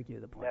way to argue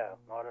the point. No,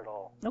 not at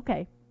all.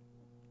 Okay.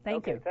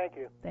 Thank you. Thank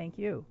you. Thank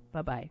you.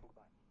 Bye-bye.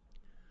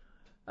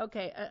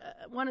 Okay,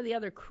 one of the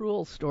other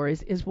cruel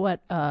stories is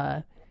what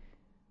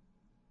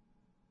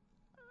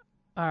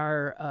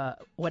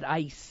what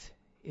ICE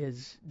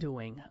is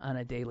doing on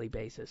a daily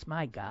basis.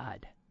 My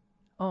God.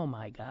 Oh,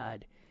 my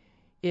God.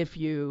 I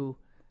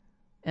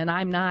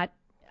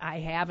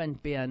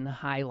haven't been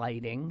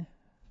highlighting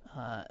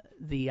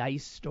the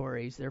ICE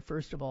stories. They're,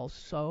 first of all,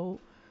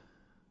 so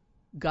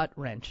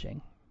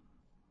gut-wrenching,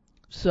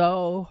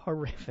 so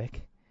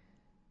horrific,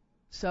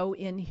 so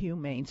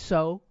inhumane,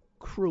 so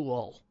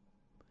cruel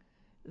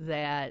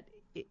that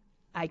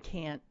I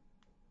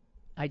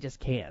just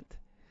can't.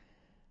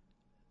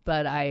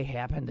 But I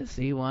happened to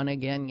see one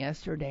again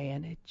yesterday,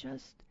 and it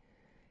just,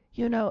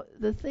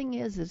 the thing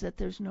is that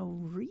there's no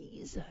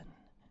reason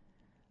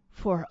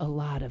for a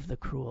lot of the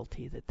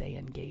cruelty that they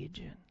engage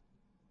in.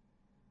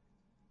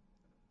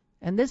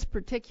 And this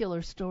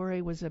particular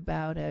story was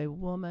about a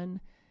woman,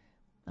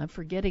 I'm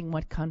forgetting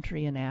what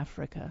country in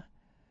Africa,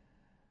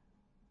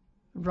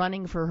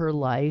 running for her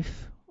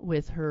life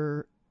with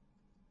her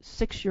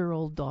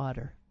 6-year-old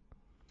daughter.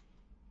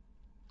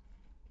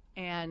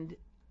 And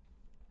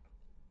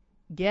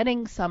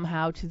getting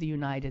somehow to the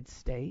United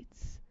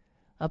States,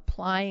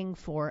 applying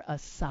for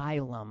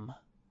asylum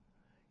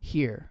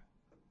here.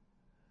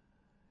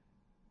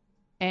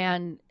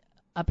 And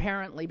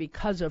apparently,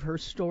 because of her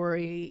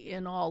story,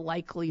 in all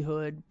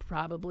likelihood,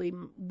 probably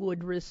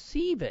would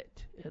receive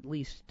it, at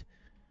least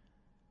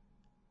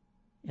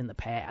in the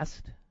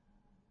past,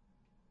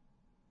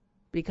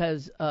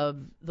 because of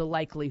the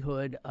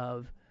likelihood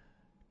of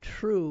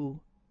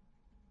true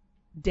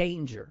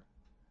danger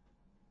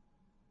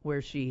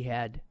where she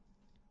had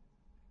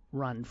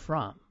run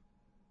from.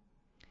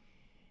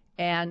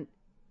 And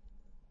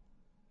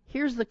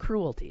here's the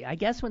cruelty. I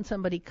guess when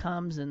somebody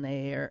comes and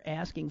they are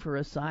asking for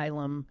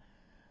asylum,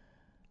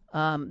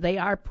 they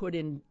are put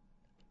in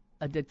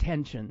a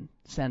detention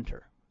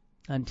center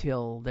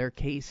until their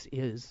case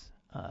is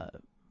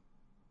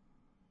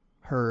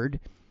heard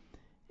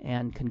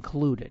and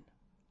concluded.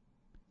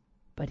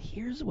 But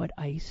here's what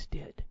ICE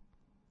did.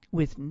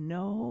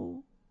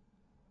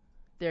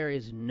 There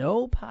is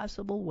no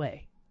possible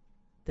way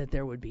that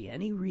there would be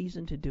any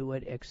reason to do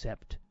it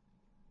except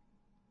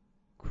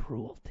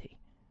cruelty.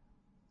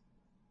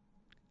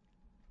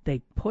 They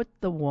put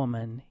the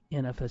woman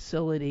in a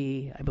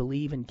facility, I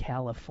believe in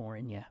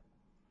California,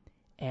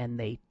 and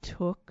they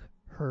took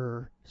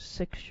her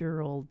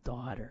 6-year-old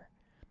daughter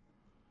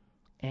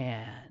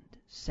and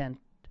sent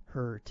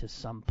her to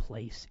some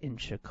place in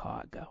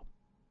Chicago.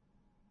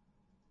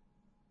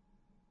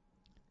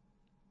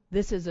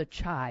 This is a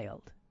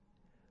child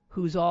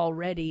who's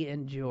already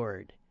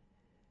endured,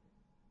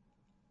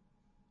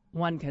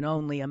 one can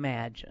only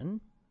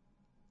imagine,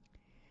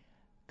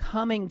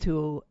 coming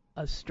to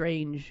a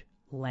strange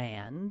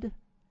land,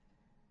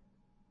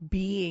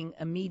 being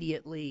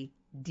immediately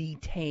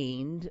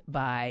detained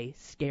by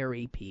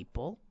scary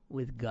people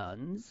with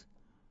guns,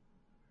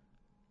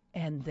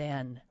 and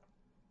then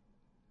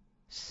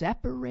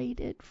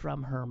separated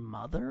from her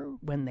mother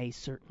when they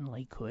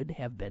certainly could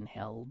have been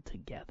held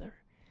together.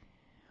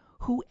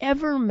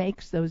 Whoever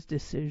makes those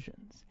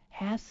decisions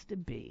has to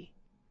be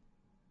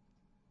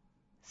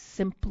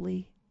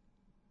simply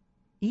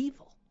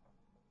evil,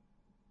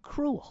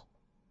 cruel.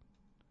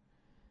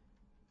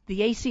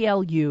 The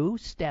ACLU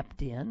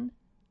stepped in,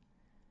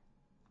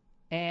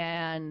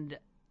 and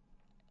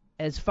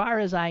as far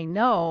as I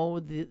know,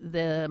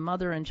 the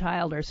mother and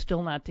child are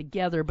still not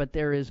together, but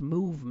there is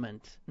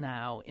movement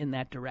now in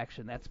that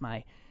direction. That's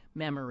my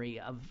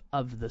memory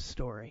of the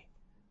story.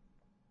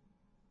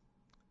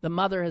 The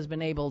mother has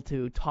been able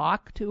to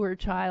talk to her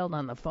child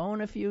on the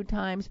phone a few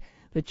times.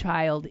 The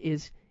child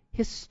is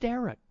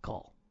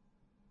hysterical,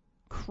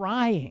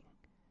 crying.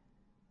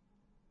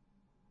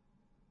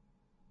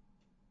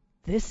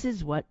 This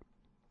is what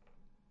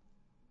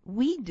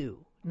we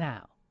do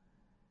now.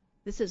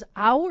 This is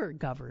our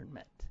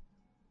government.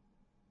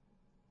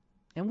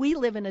 And we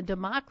live in a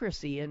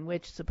democracy in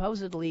which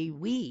supposedly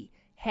we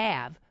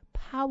have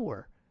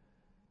power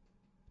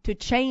to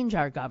change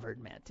our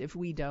government if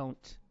we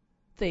don't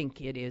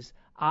think it is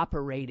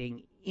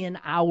operating in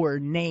our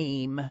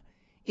name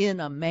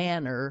in a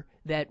manner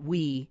that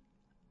we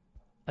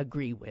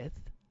agree with.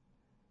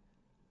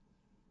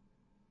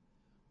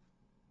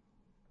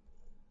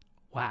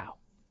 Wow.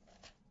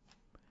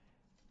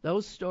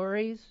 Those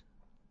stories,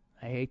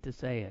 I hate to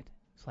say it,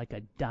 it's like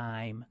a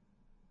dime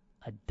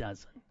a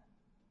dozen.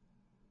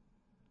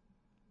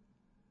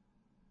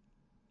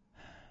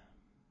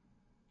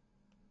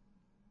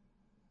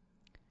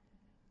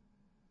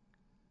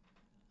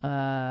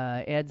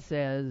 Ed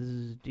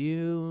says, do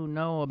you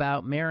know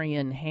about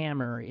Marion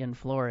Hammer in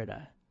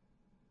Florida?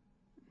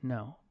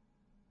 No.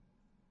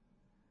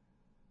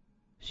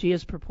 She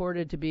is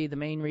purported to be the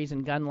main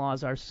reason gun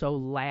laws are so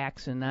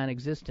lax and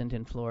non-existent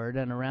in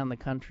Florida and around the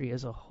country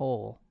as a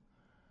whole.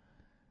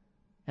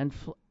 And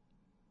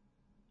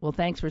well,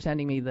 thanks for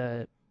sending me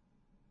the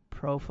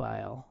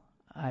profile.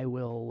 I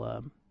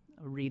will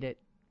read it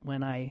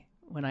when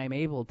I'm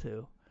able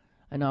to.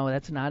 I know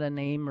that's not a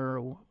name or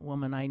a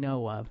woman I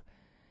know of.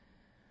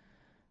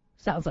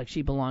 Sounds like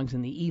she belongs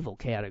in the evil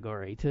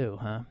category too,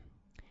 huh?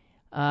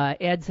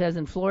 Ed says,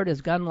 in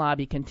Florida's gun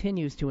lobby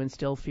continues to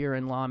instill fear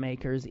in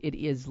lawmakers. It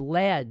is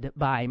led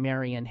by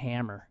Marion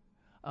Hammer.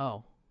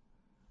 Oh.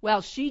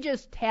 Well, she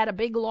just had a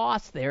big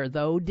loss there,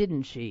 though,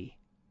 didn't she?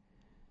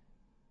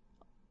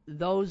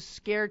 Those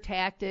scare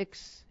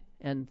tactics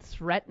and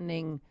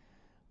threatening,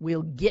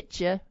 we'll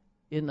get you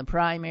in the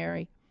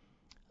primary.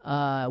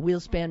 We'll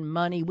spend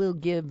money. We'll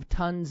give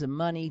tons of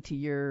money to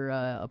your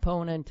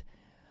opponent.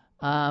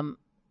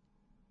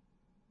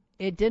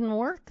 it didn't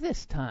work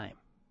this time,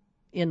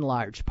 in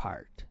large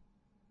part.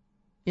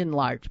 In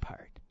large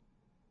part.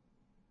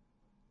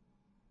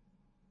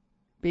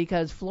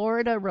 Because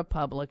Florida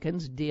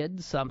Republicans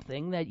did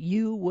something that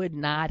you would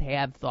not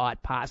have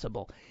thought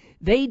possible.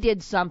 They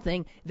did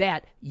something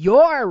that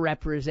your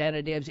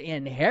representatives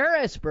in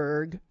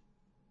Harrisburg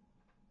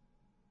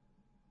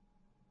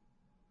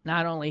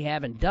not only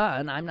haven't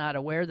done, I'm not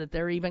aware that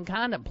they're even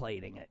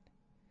contemplating it.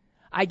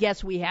 I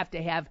guess we have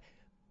to have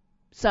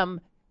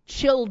some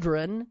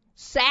children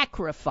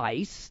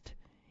sacrificed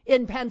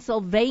in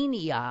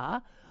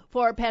Pennsylvania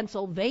for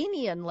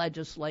Pennsylvanian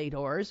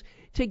legislators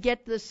to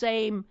get the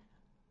same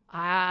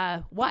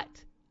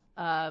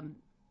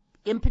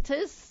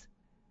impetus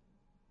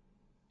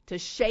to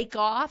shake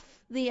off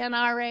the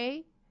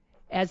NRA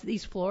as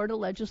these Florida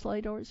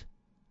legislators?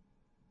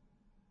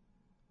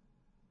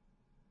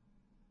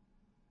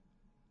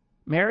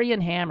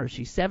 Marion Hammer,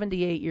 she's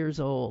 78 years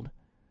old,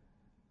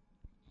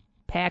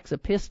 packs a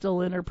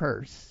pistol in her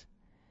purse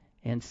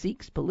and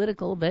seeks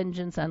political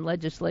vengeance on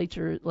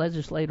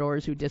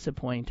legislators who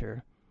disappoint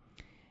her.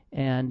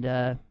 And,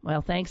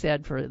 well, thanks,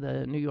 Ed, for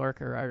the New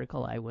Yorker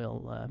article. I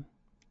will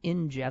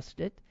ingest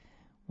it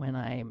when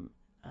I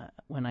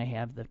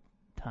have the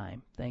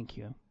time. Thank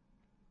you.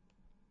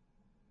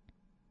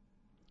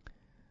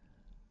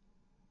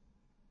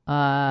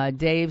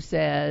 Dave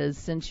says,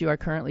 since you are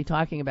currently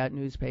talking about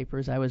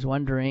newspapers, I was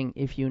wondering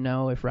if you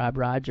know if Rob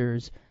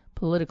Rogers'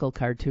 political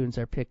cartoons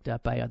are picked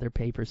up by other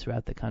papers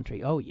throughout the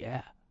country. Oh,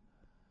 yeah.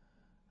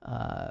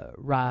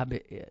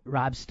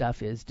 Rob's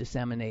stuff is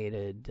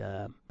disseminated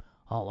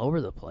all over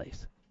the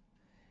place.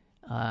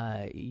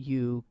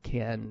 You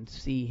can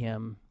see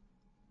him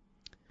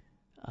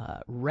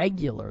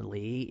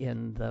regularly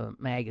in the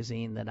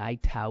magazine that I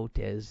tout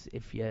as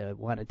if you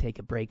want to take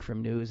a break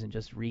from news and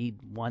just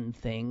read one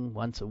thing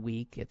once a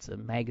week. It's a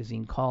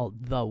magazine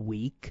called The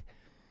Week,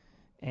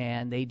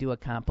 and they do a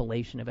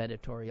compilation of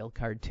editorial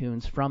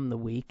cartoons from the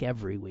week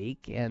every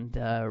week, and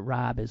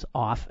Rob is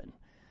often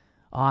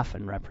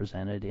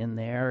represented in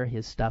there.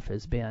 His stuff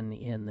has been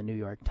in the New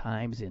York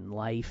Times, in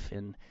Life,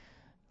 in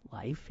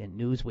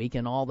Newsweek,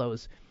 and all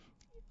those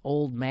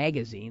old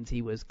magazines.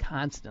 He was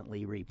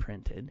constantly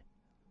reprinted.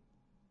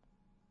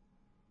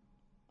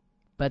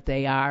 But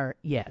they are,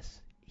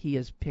 yes, he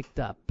is picked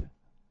up,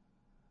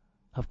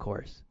 of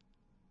course.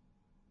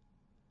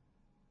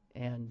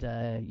 And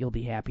you'll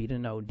be happy to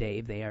know,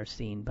 Dave, they are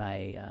seen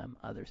by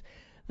others.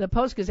 The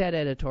Post-Gazette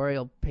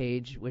editorial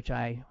page, which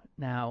I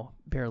now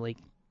barely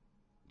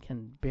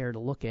can bear to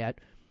look at,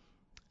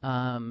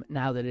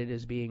 now that it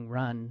is being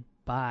run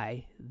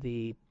by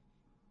the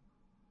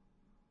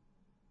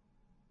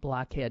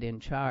blockhead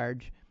in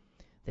charge,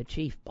 the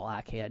chief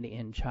blockhead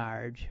in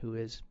charge, who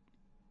is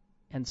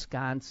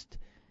ensconced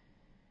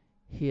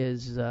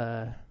his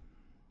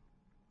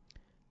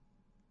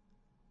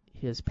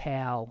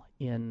pal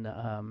in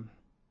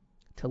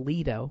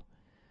Toledo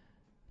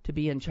to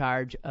be in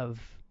charge of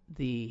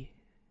the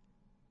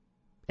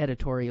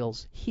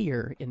editorials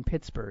here in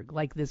Pittsburgh,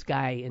 like this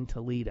guy in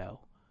Toledo.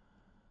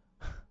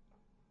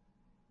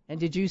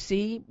 And did you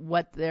see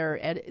what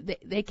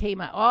they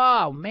came out?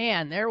 Oh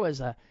man, there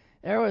was a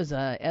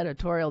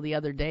editorial the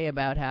other day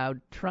about how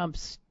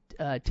Trump's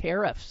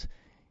tariffs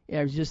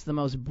is just the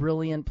most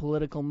brilliant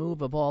political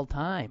move of all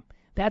time.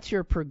 That's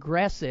your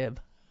progressive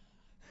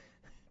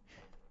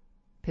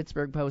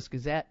Pittsburgh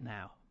Post-Gazette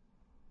now.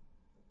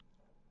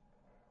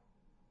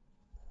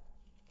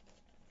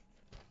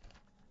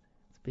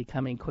 It's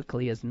becoming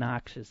quickly as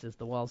noxious as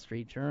the Wall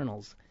Street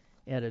Journal's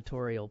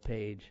editorial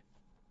page.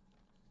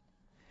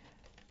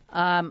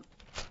 I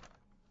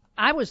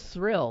was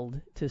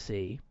thrilled to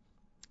see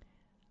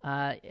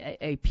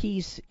a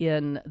piece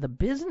in the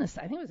business,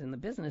 I think it was in the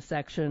business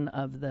section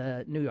of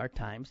the New York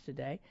Times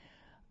today,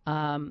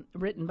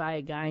 written by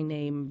a guy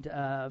named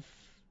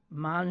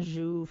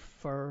Manju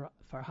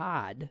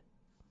Farhad.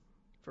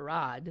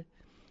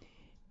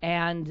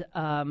 And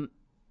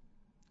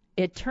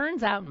it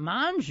turns out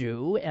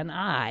Manju and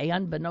I,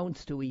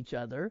 unbeknownst to each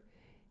other,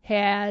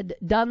 had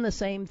done the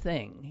same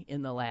thing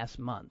in the last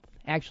month.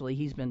 Actually,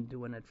 he's been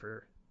doing it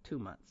for 2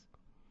 months.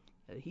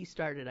 He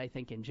started, I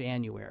think, in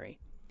January.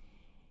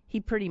 He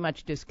pretty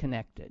much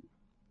disconnected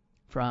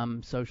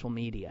from social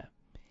media.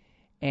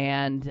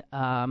 And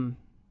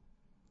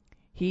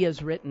he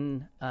has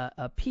written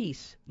a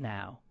piece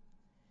now.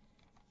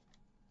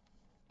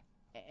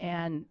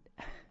 And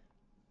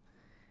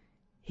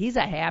he's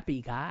a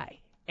happy guy.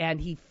 And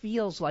he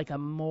feels like a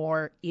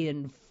more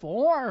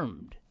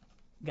informed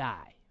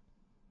guy.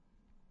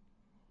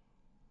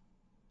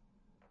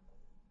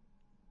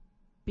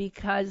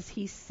 Because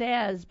he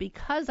says,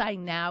 because I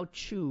now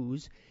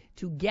choose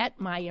to get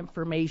my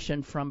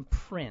information from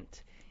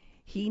print,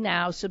 he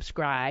now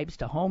subscribes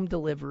to home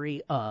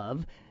delivery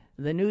of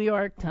the New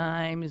York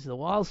Times, the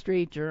Wall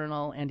Street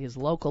Journal, and his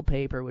local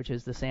paper, which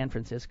is the San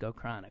Francisco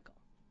Chronicle.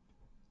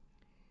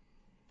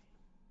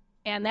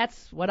 And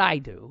that's what I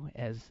do,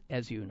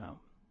 as you know.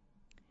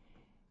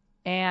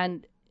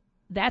 And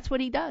that's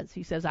what he does.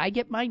 He says, I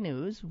get my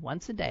news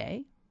once a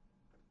day,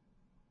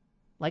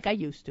 like I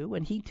used to,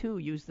 and he too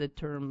used the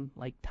term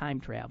like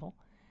time travel,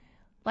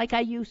 like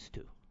I used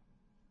to.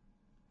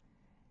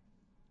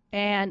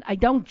 And I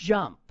don't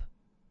jump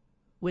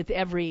with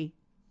every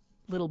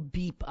little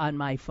beep on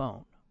my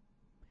phone.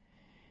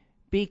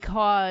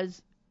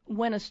 Because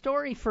when a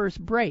story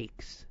first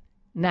breaks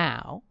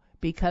now,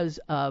 because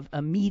of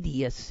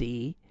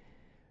immediacy,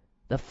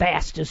 the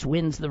fastest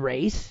wins the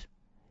race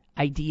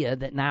idea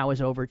that now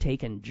has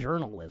overtaken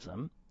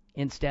journalism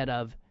instead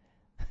of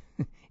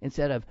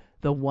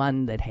the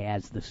one that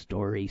has the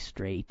story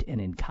straight and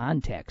in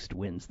context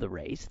wins the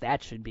race.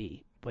 That should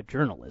be what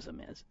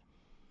journalism is.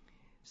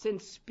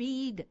 Since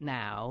speed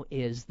now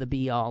is the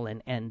be-all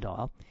and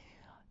end-all,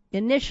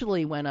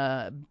 initially when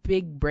a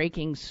big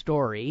breaking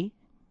story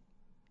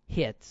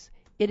hits,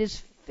 it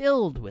is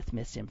filled with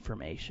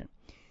misinformation.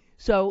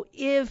 So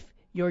if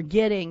you're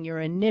getting your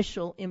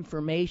initial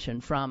information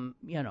from,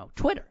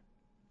 Twitter,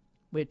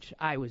 which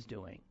I was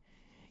doing,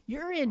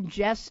 you're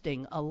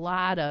ingesting a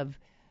lot of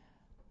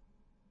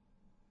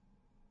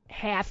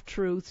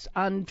half-truths,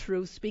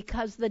 untruths,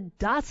 because the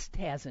dust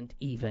hasn't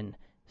even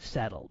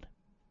settled.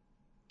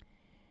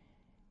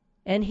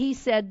 And he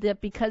said that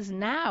because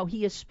now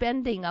he is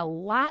spending a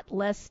lot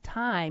less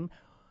time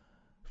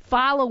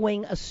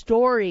following a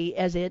story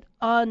as it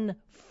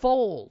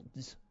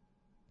unfolds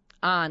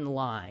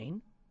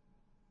online,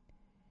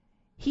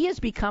 he has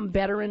become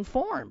better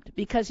informed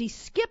because he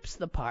skips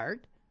the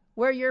part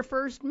where you're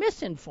first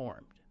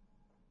misinformed.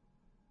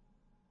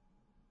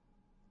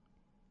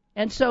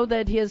 And so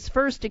that his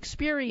first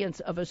experience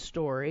of a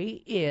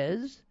story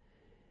is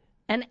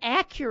an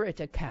accurate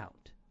account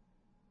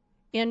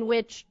in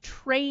which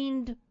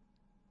trained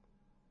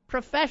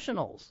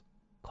professionals,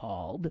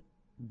 called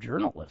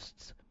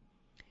journalists,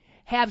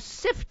 have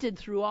sifted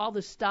through all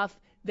the stuff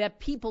that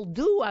people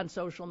do on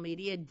social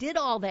media, did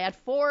all that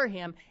for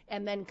him,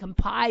 and then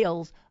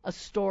compiles a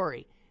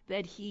story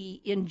that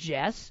he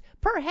ingests,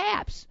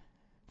 perhaps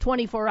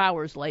 24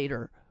 hours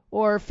later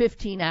or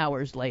 15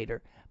 hours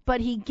later.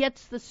 But he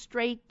gets the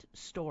straight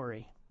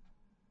story.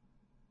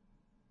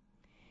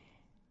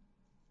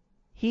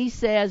 He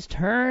says,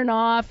 turn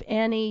off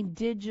any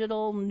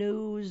digital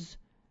news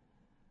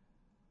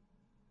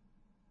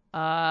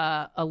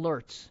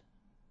alerts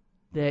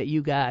that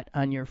you got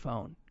on your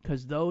phone,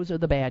 because those are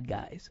the bad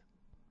guys.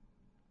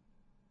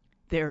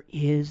 There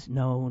is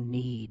no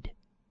need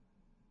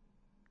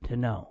to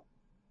know.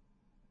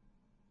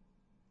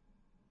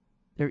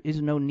 There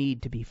is no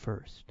need to be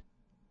first.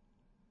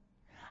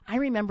 I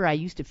remember I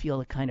used to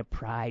feel a kind of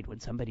pride when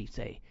somebody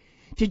say,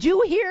 did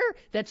you hear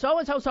that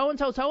so-and-so,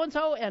 so-and-so,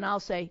 so-and-so? And I'll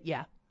say,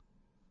 yeah,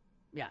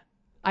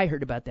 I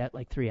heard about that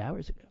like 3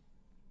 hours ago.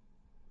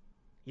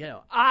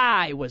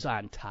 I was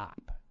on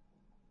top.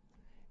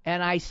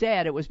 And I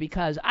said it was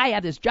because I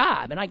have this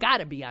job and I got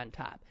to be on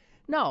top.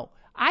 No,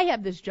 I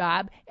have this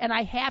job and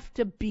I have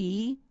to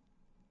be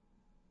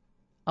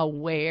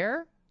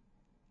aware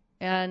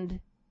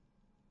and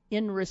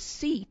in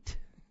receipt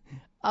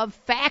of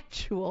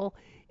factual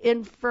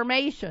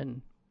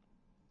information.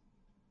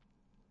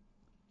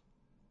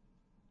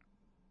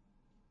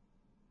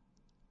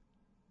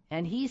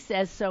 And he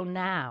says so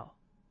now.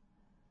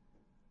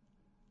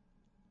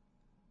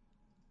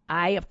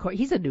 Of course,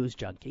 he's a news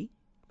junkie.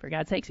 For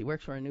God's sakes, he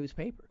works for a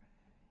newspaper.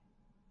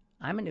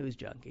 I'm a news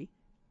junkie.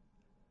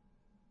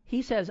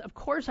 He says, of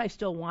course I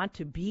still want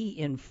to be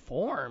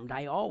informed.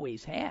 I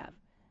always have.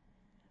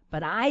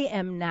 But I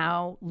am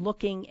now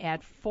looking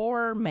at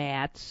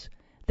formats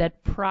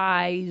that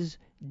prize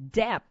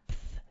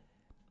depth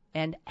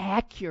and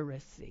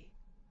accuracy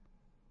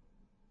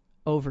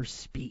over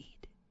speed.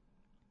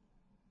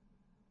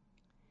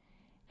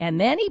 And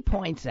then he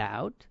points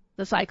out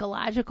the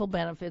psychological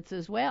benefits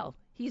as well.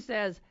 He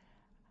says,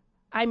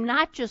 I'm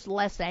not just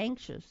less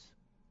anxious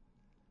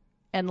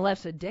and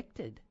less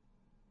addicted.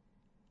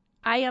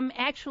 I am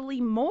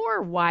actually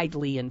more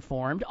widely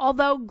informed,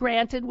 although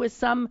granted with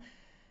some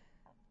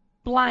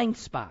blind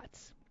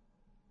spots.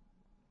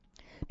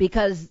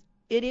 Because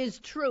it is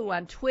true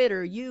on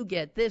Twitter, you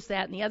get this,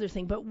 that, and the other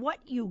thing, but what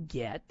you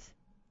get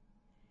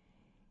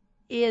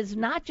is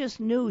not just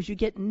news. You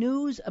get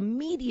news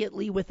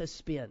immediately with a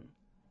spin.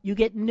 You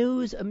get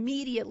news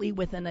immediately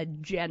with an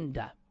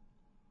agenda,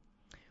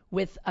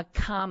 with a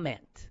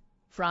comment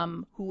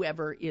from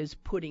whoever is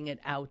putting it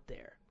out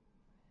there.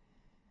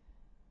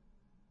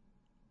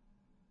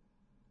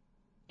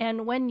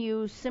 And when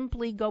you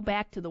simply go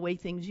back to the way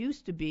things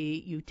used to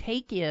be, you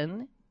take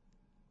in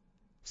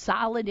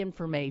solid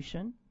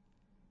information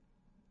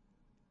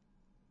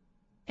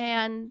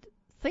and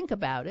think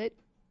about it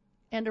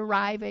and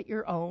arrive at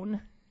your own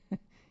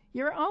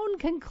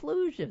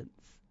conclusions.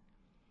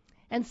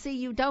 And see,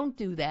 you don't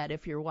do that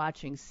if you're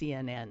watching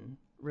CNN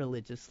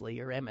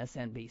religiously or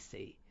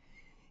MSNBC.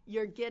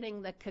 You're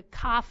getting the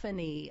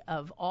cacophony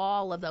of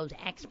all of those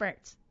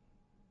experts.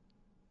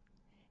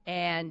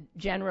 And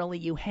generally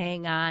you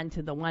hang on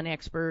to the one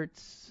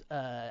expert's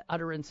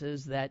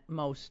utterances that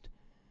most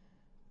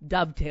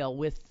dovetail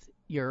with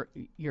your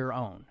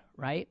own,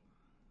 right?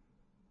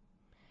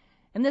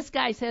 And this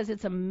guy says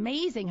it's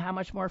amazing how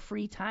much more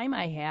free time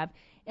I have,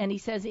 And he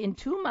says, in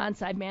 2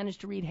 months, I've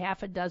managed to read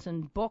half a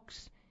dozen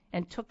books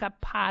and took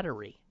up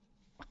pottery.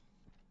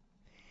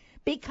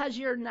 Because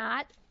you're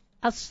not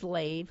a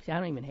slave. I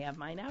don't even have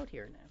mine out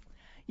here now.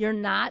 You're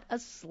not a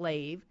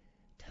slave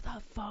to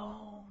the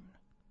phone.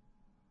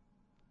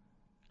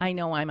 I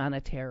know I'm on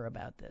a tear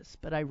about this,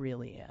 but I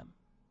really am.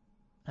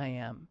 I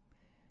am.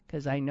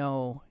 Because I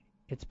know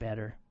it's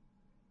better.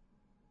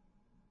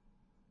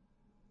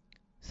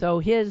 So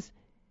his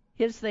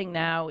thing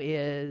now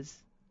is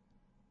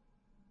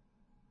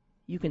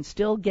you can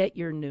still get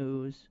your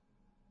news,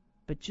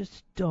 but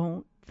just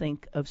don't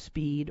think of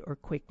speed or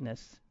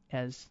quickness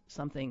as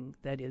something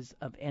that is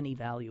of any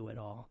value at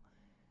all.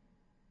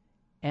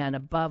 And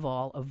above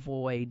all,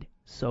 avoid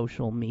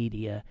social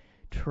media.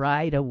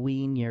 Try to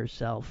wean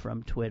yourself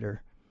from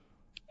Twitter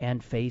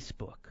and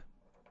Facebook.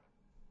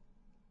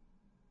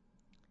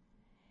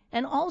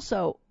 And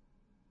also,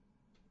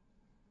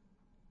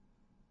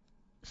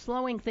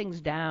 slowing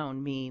things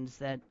down means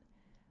that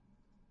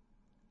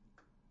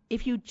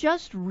if you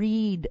just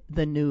read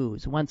the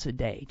news once a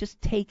day,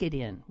 just take it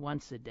in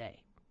once a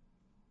day,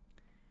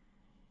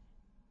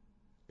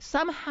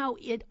 somehow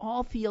it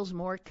all feels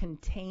more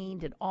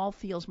contained, it all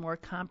feels more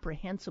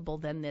comprehensible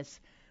than this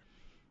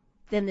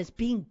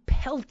being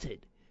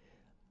pelted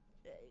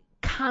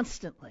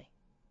constantly,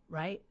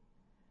 right?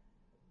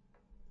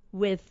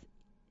 With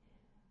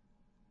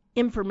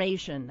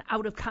information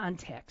out of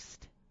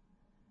context.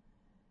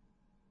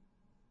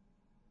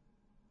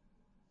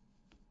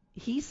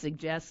 He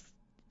suggests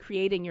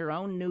creating your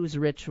own news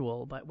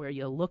ritual, but where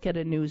you look at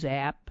a news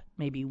app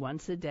maybe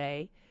once a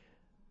day.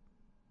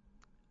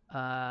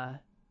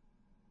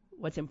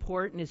 What's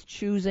important is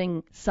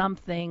choosing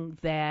something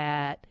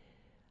that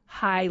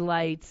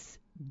highlights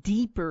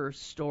deeper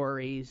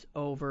stories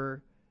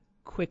over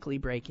quickly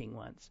breaking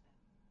ones.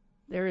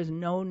 There is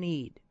no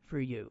need for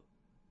you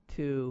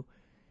to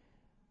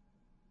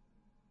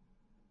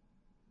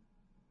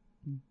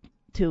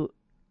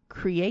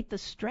create the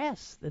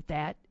stress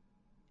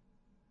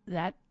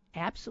that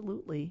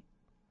absolutely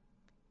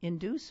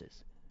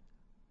induces.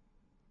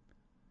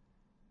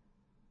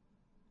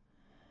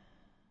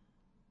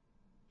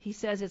 He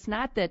says it's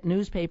not that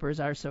newspapers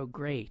are so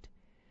great,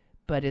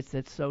 but it's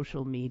that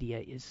social media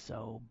is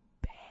so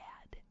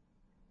bad.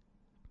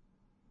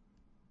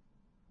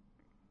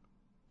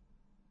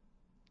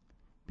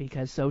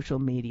 Because social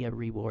media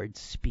rewards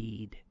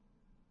speed.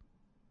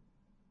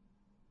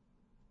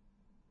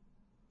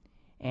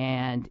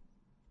 And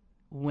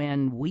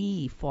when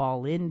we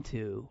fall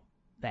into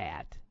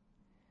that,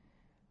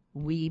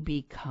 we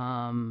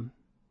become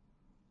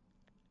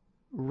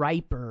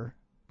riper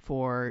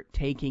for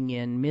taking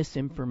in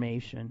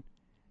misinformation,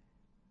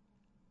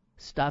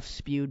 stuff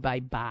spewed by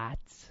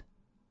bots,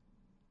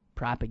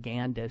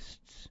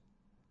 propagandists,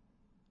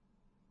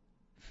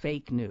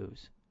 fake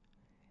news.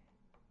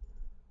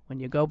 When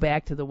you go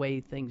back to the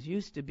way things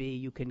used to be,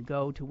 you can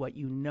go to what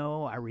you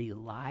know are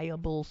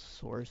reliable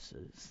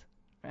sources,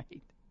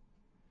 right?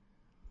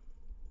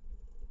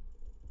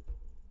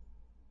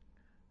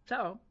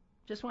 So,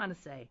 just want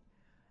to say,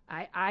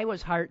 I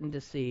was heartened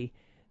to see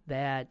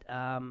that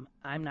I'm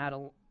not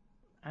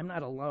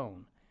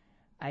alone.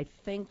 I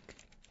think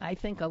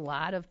a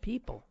lot of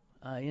people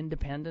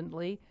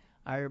independently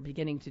are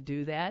beginning to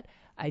do that.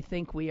 I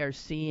think we are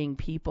seeing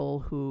people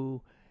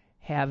who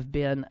have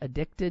been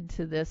addicted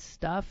to this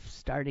stuff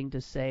starting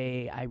to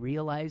say, I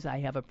realize I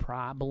have a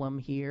problem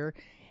here,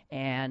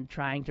 and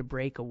trying to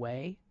break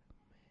away.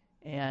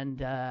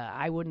 And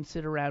I wouldn't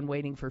sit around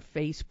waiting for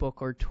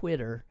Facebook or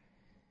Twitter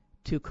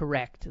to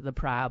correct the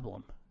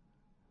problem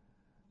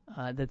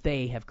that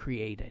they have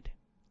created.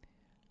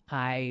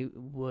 I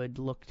would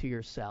look to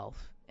yourself.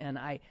 And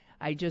I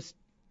just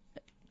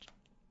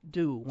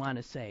do want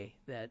to say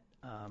that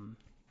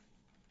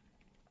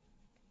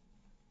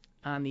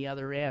on the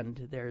other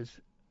end, there's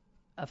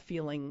a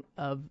feeling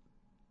of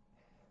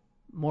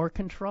more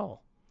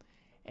control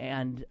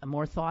and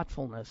more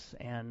thoughtfulness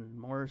and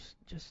more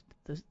just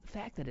the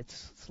fact that it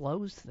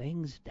slows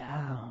things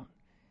down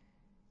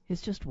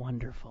is just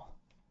wonderful.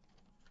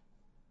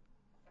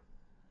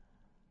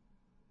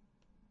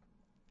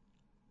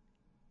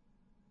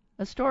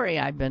 A story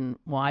I've been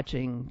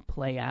watching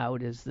play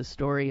out is the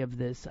story of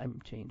this,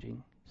 I'm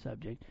changing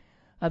subject,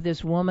 of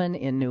this woman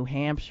in New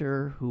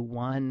Hampshire who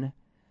won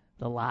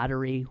the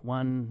lottery,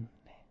 won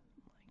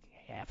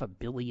like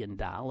 $500 million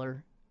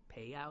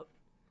payout.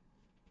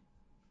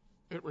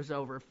 It was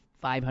over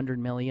 $500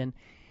 million.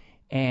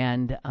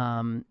 And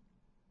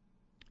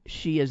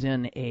she is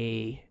in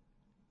a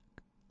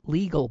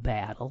legal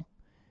battle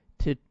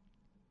to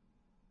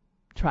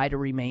try to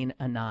remain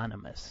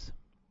anonymous.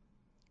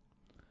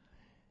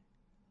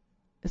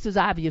 This is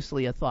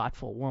obviously a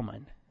thoughtful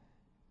woman.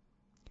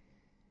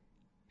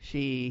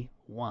 She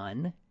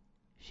won.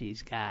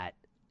 She's got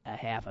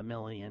 $500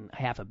 million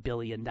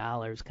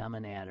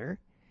coming at her.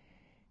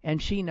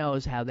 And she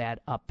knows how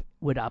that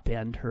would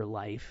upend her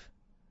life.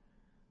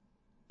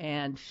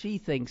 And she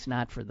thinks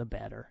not for the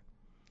better.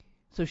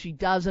 So she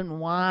doesn't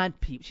want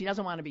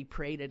to be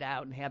paraded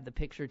out and have the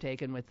picture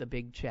taken with the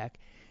big check.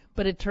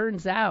 But it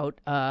turns out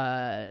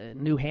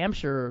New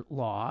Hampshire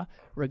law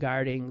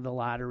regarding the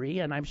lottery,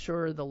 and I'm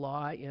sure the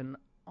law in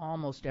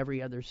almost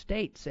every other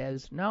state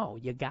says, no,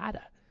 you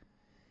gotta.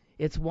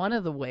 It's one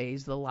of the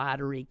ways the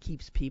lottery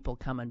keeps people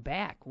coming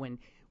back.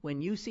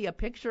 When you see a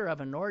picture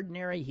of an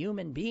ordinary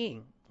human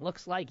being,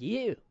 looks like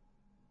you,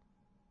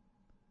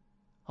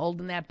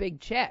 holding that big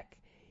check,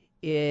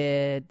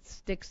 it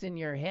sticks in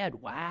your head,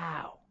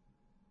 wow,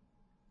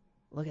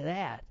 look at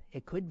that,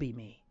 it could be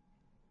me.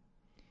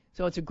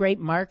 So it's a great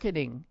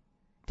marketing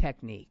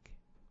technique.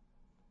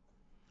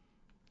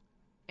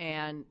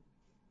 And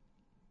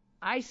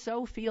I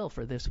so feel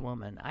for this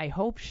woman. I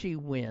hope she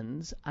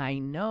wins. I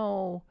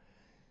know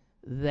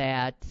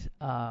that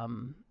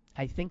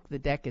I think the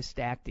deck is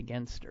stacked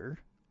against her,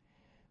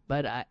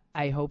 but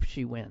I hope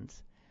she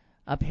wins.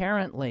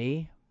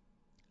 Apparently,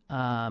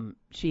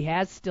 she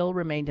has still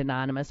remained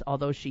anonymous,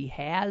 although she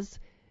has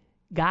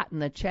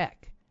gotten a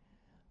check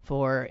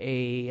for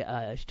she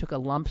took a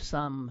lump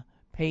sum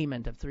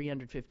payment of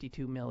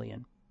 $352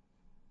 million.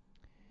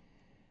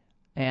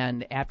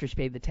 And after she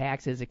paid the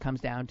taxes, it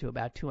comes down to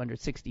about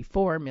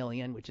 $264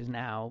 million, which is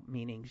now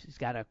meaning she's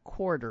got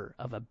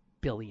 $250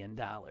 million.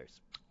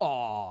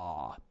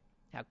 Aw,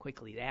 how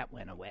quickly that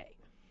went away.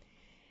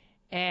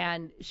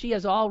 And she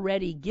has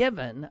already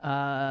given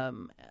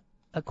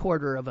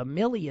 $250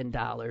 million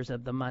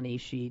of the money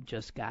she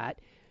just got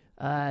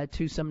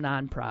to some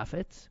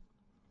nonprofits,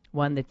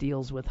 one that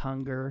deals with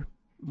hunger,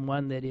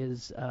 one that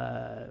is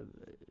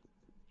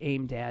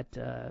aimed at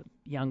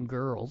young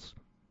girls.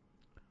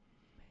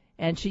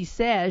 And she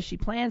says she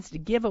plans to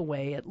give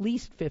away at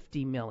least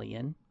 $50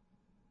 million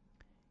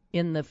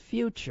in the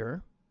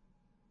future,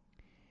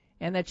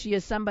 and that she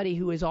is somebody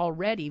who is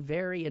already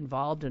very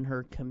involved in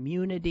her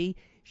community.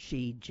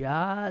 She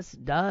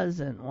just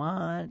doesn't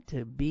want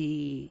to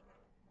be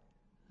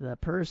the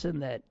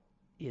person that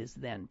is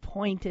then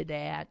pointed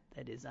at,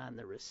 that is on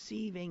the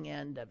receiving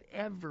end of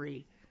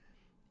everybody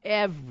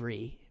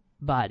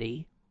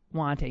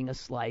wanting a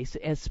slice,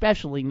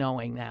 especially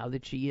knowing now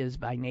that she is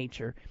by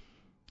nature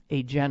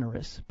a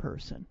generous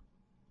person.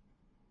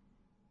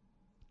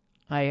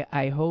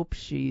 I hope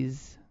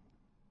she's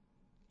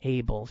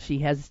able. She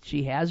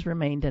has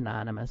remained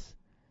anonymous,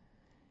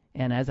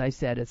 and as I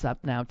said, it's up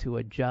now to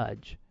a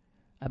judge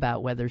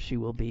about whether she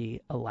will be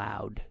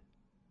allowed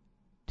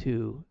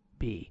to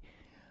be.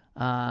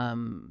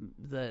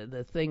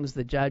 The things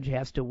the judge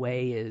has to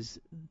weigh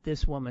is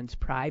this woman's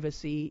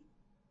privacy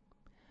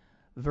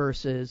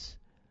versus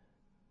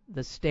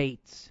the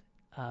state's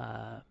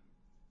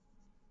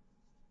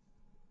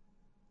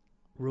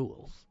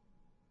rules.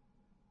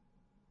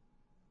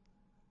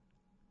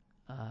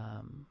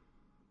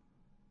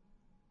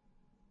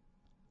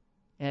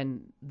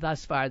 And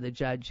thus far, the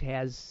judge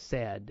has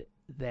said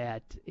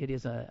that it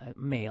is a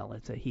male,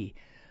 it's a he,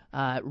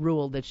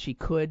 ruled that she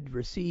could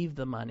receive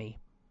the money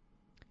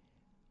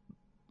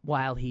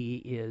while he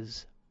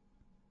is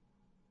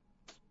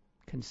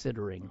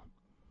considering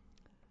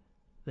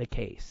the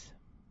case.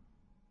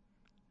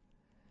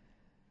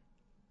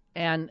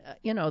 And,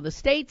 the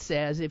state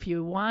says if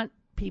you want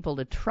people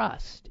to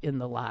trust in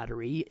the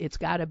lottery, it's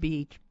got to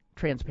be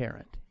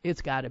transparent.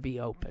 It's got to be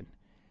open.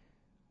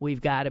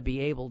 We've got to be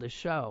able to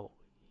show,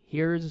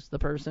 here's the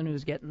person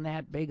who's getting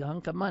that big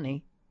hunk of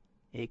money.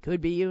 It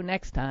could be you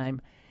next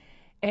time.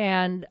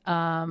 And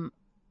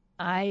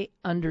I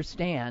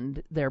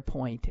understand their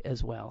point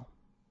as well.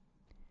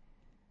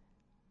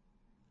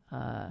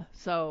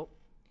 So,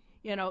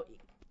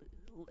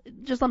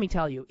 just let me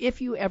tell you,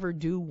 if you ever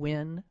do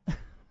win,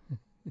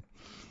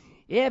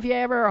 if you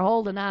ever are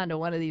holding on to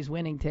one of these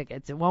winning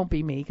tickets, it won't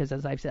be me, because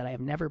as I've said, I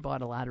have never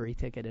bought a lottery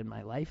ticket in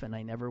my life, and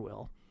I never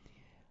will.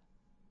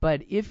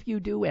 But if you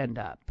do end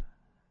up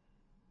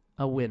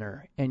a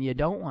winner and you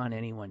don't want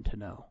anyone to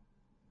know,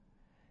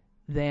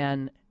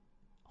 then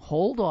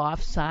hold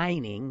off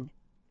signing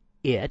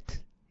it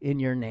in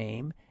your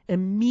name,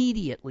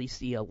 immediately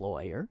see a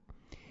lawyer,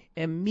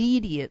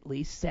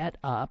 immediately set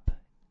up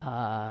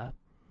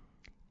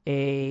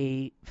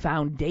a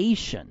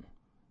foundation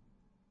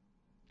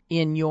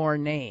in your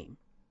name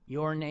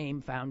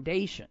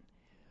foundation,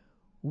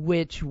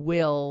 which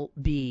will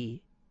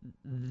be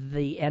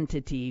the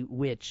entity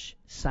which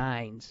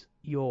signs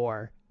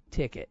your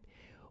ticket.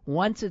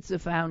 Once it's a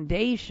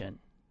foundation,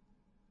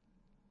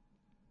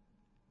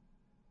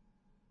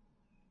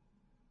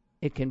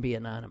 it can be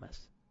anonymous,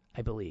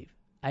 I believe.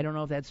 I don't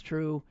know if that's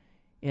true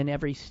in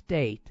every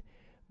state,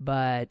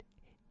 but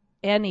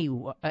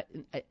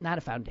not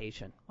a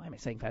foundation. Why am I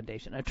saying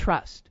foundation? A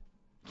trust.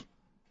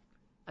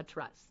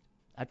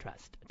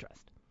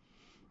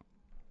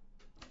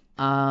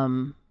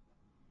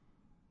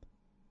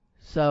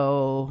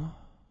 So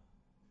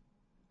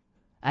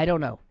I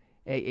don't know.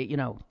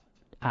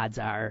 Odds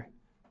are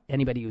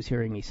anybody who's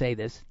hearing me say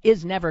this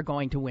is never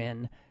going to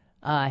win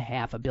a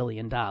 $500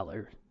 million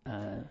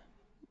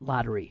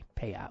lottery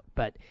payout.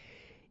 But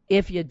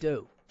if you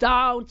do,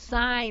 don't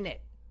sign it.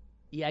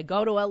 You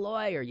go to a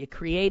lawyer, you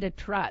create a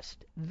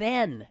trust,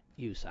 then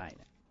you sign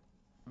it.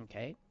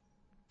 Okay?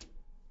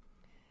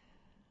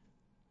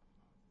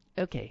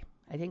 Okay,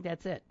 I think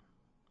that's it.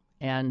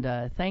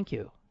 And thank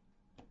you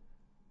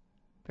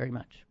very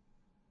much.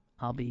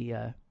 I'll be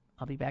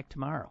back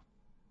tomorrow.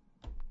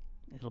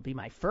 It'll be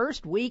my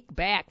first week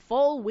back,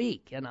 full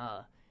week, in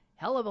a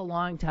hell of a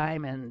long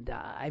time, and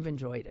I've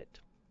enjoyed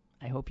it.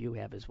 I hope you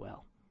have as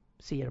well.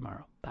 See you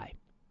tomorrow. Bye.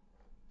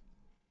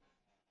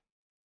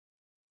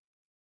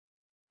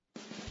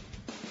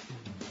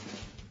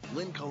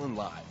 Lynn Cullen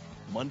Live,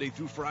 Monday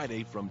through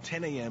Friday from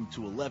 10 a.m.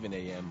 to 11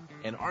 a.m.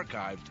 and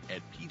archived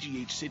at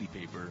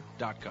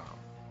pghcitypaper.com.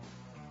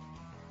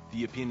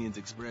 The opinions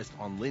expressed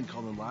on Lynn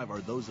Cullen Live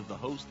are those of the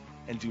host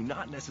and do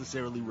not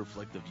necessarily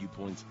reflect the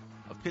viewpoints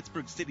of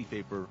Pittsburgh City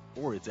Paper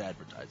or its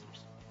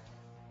advertisers.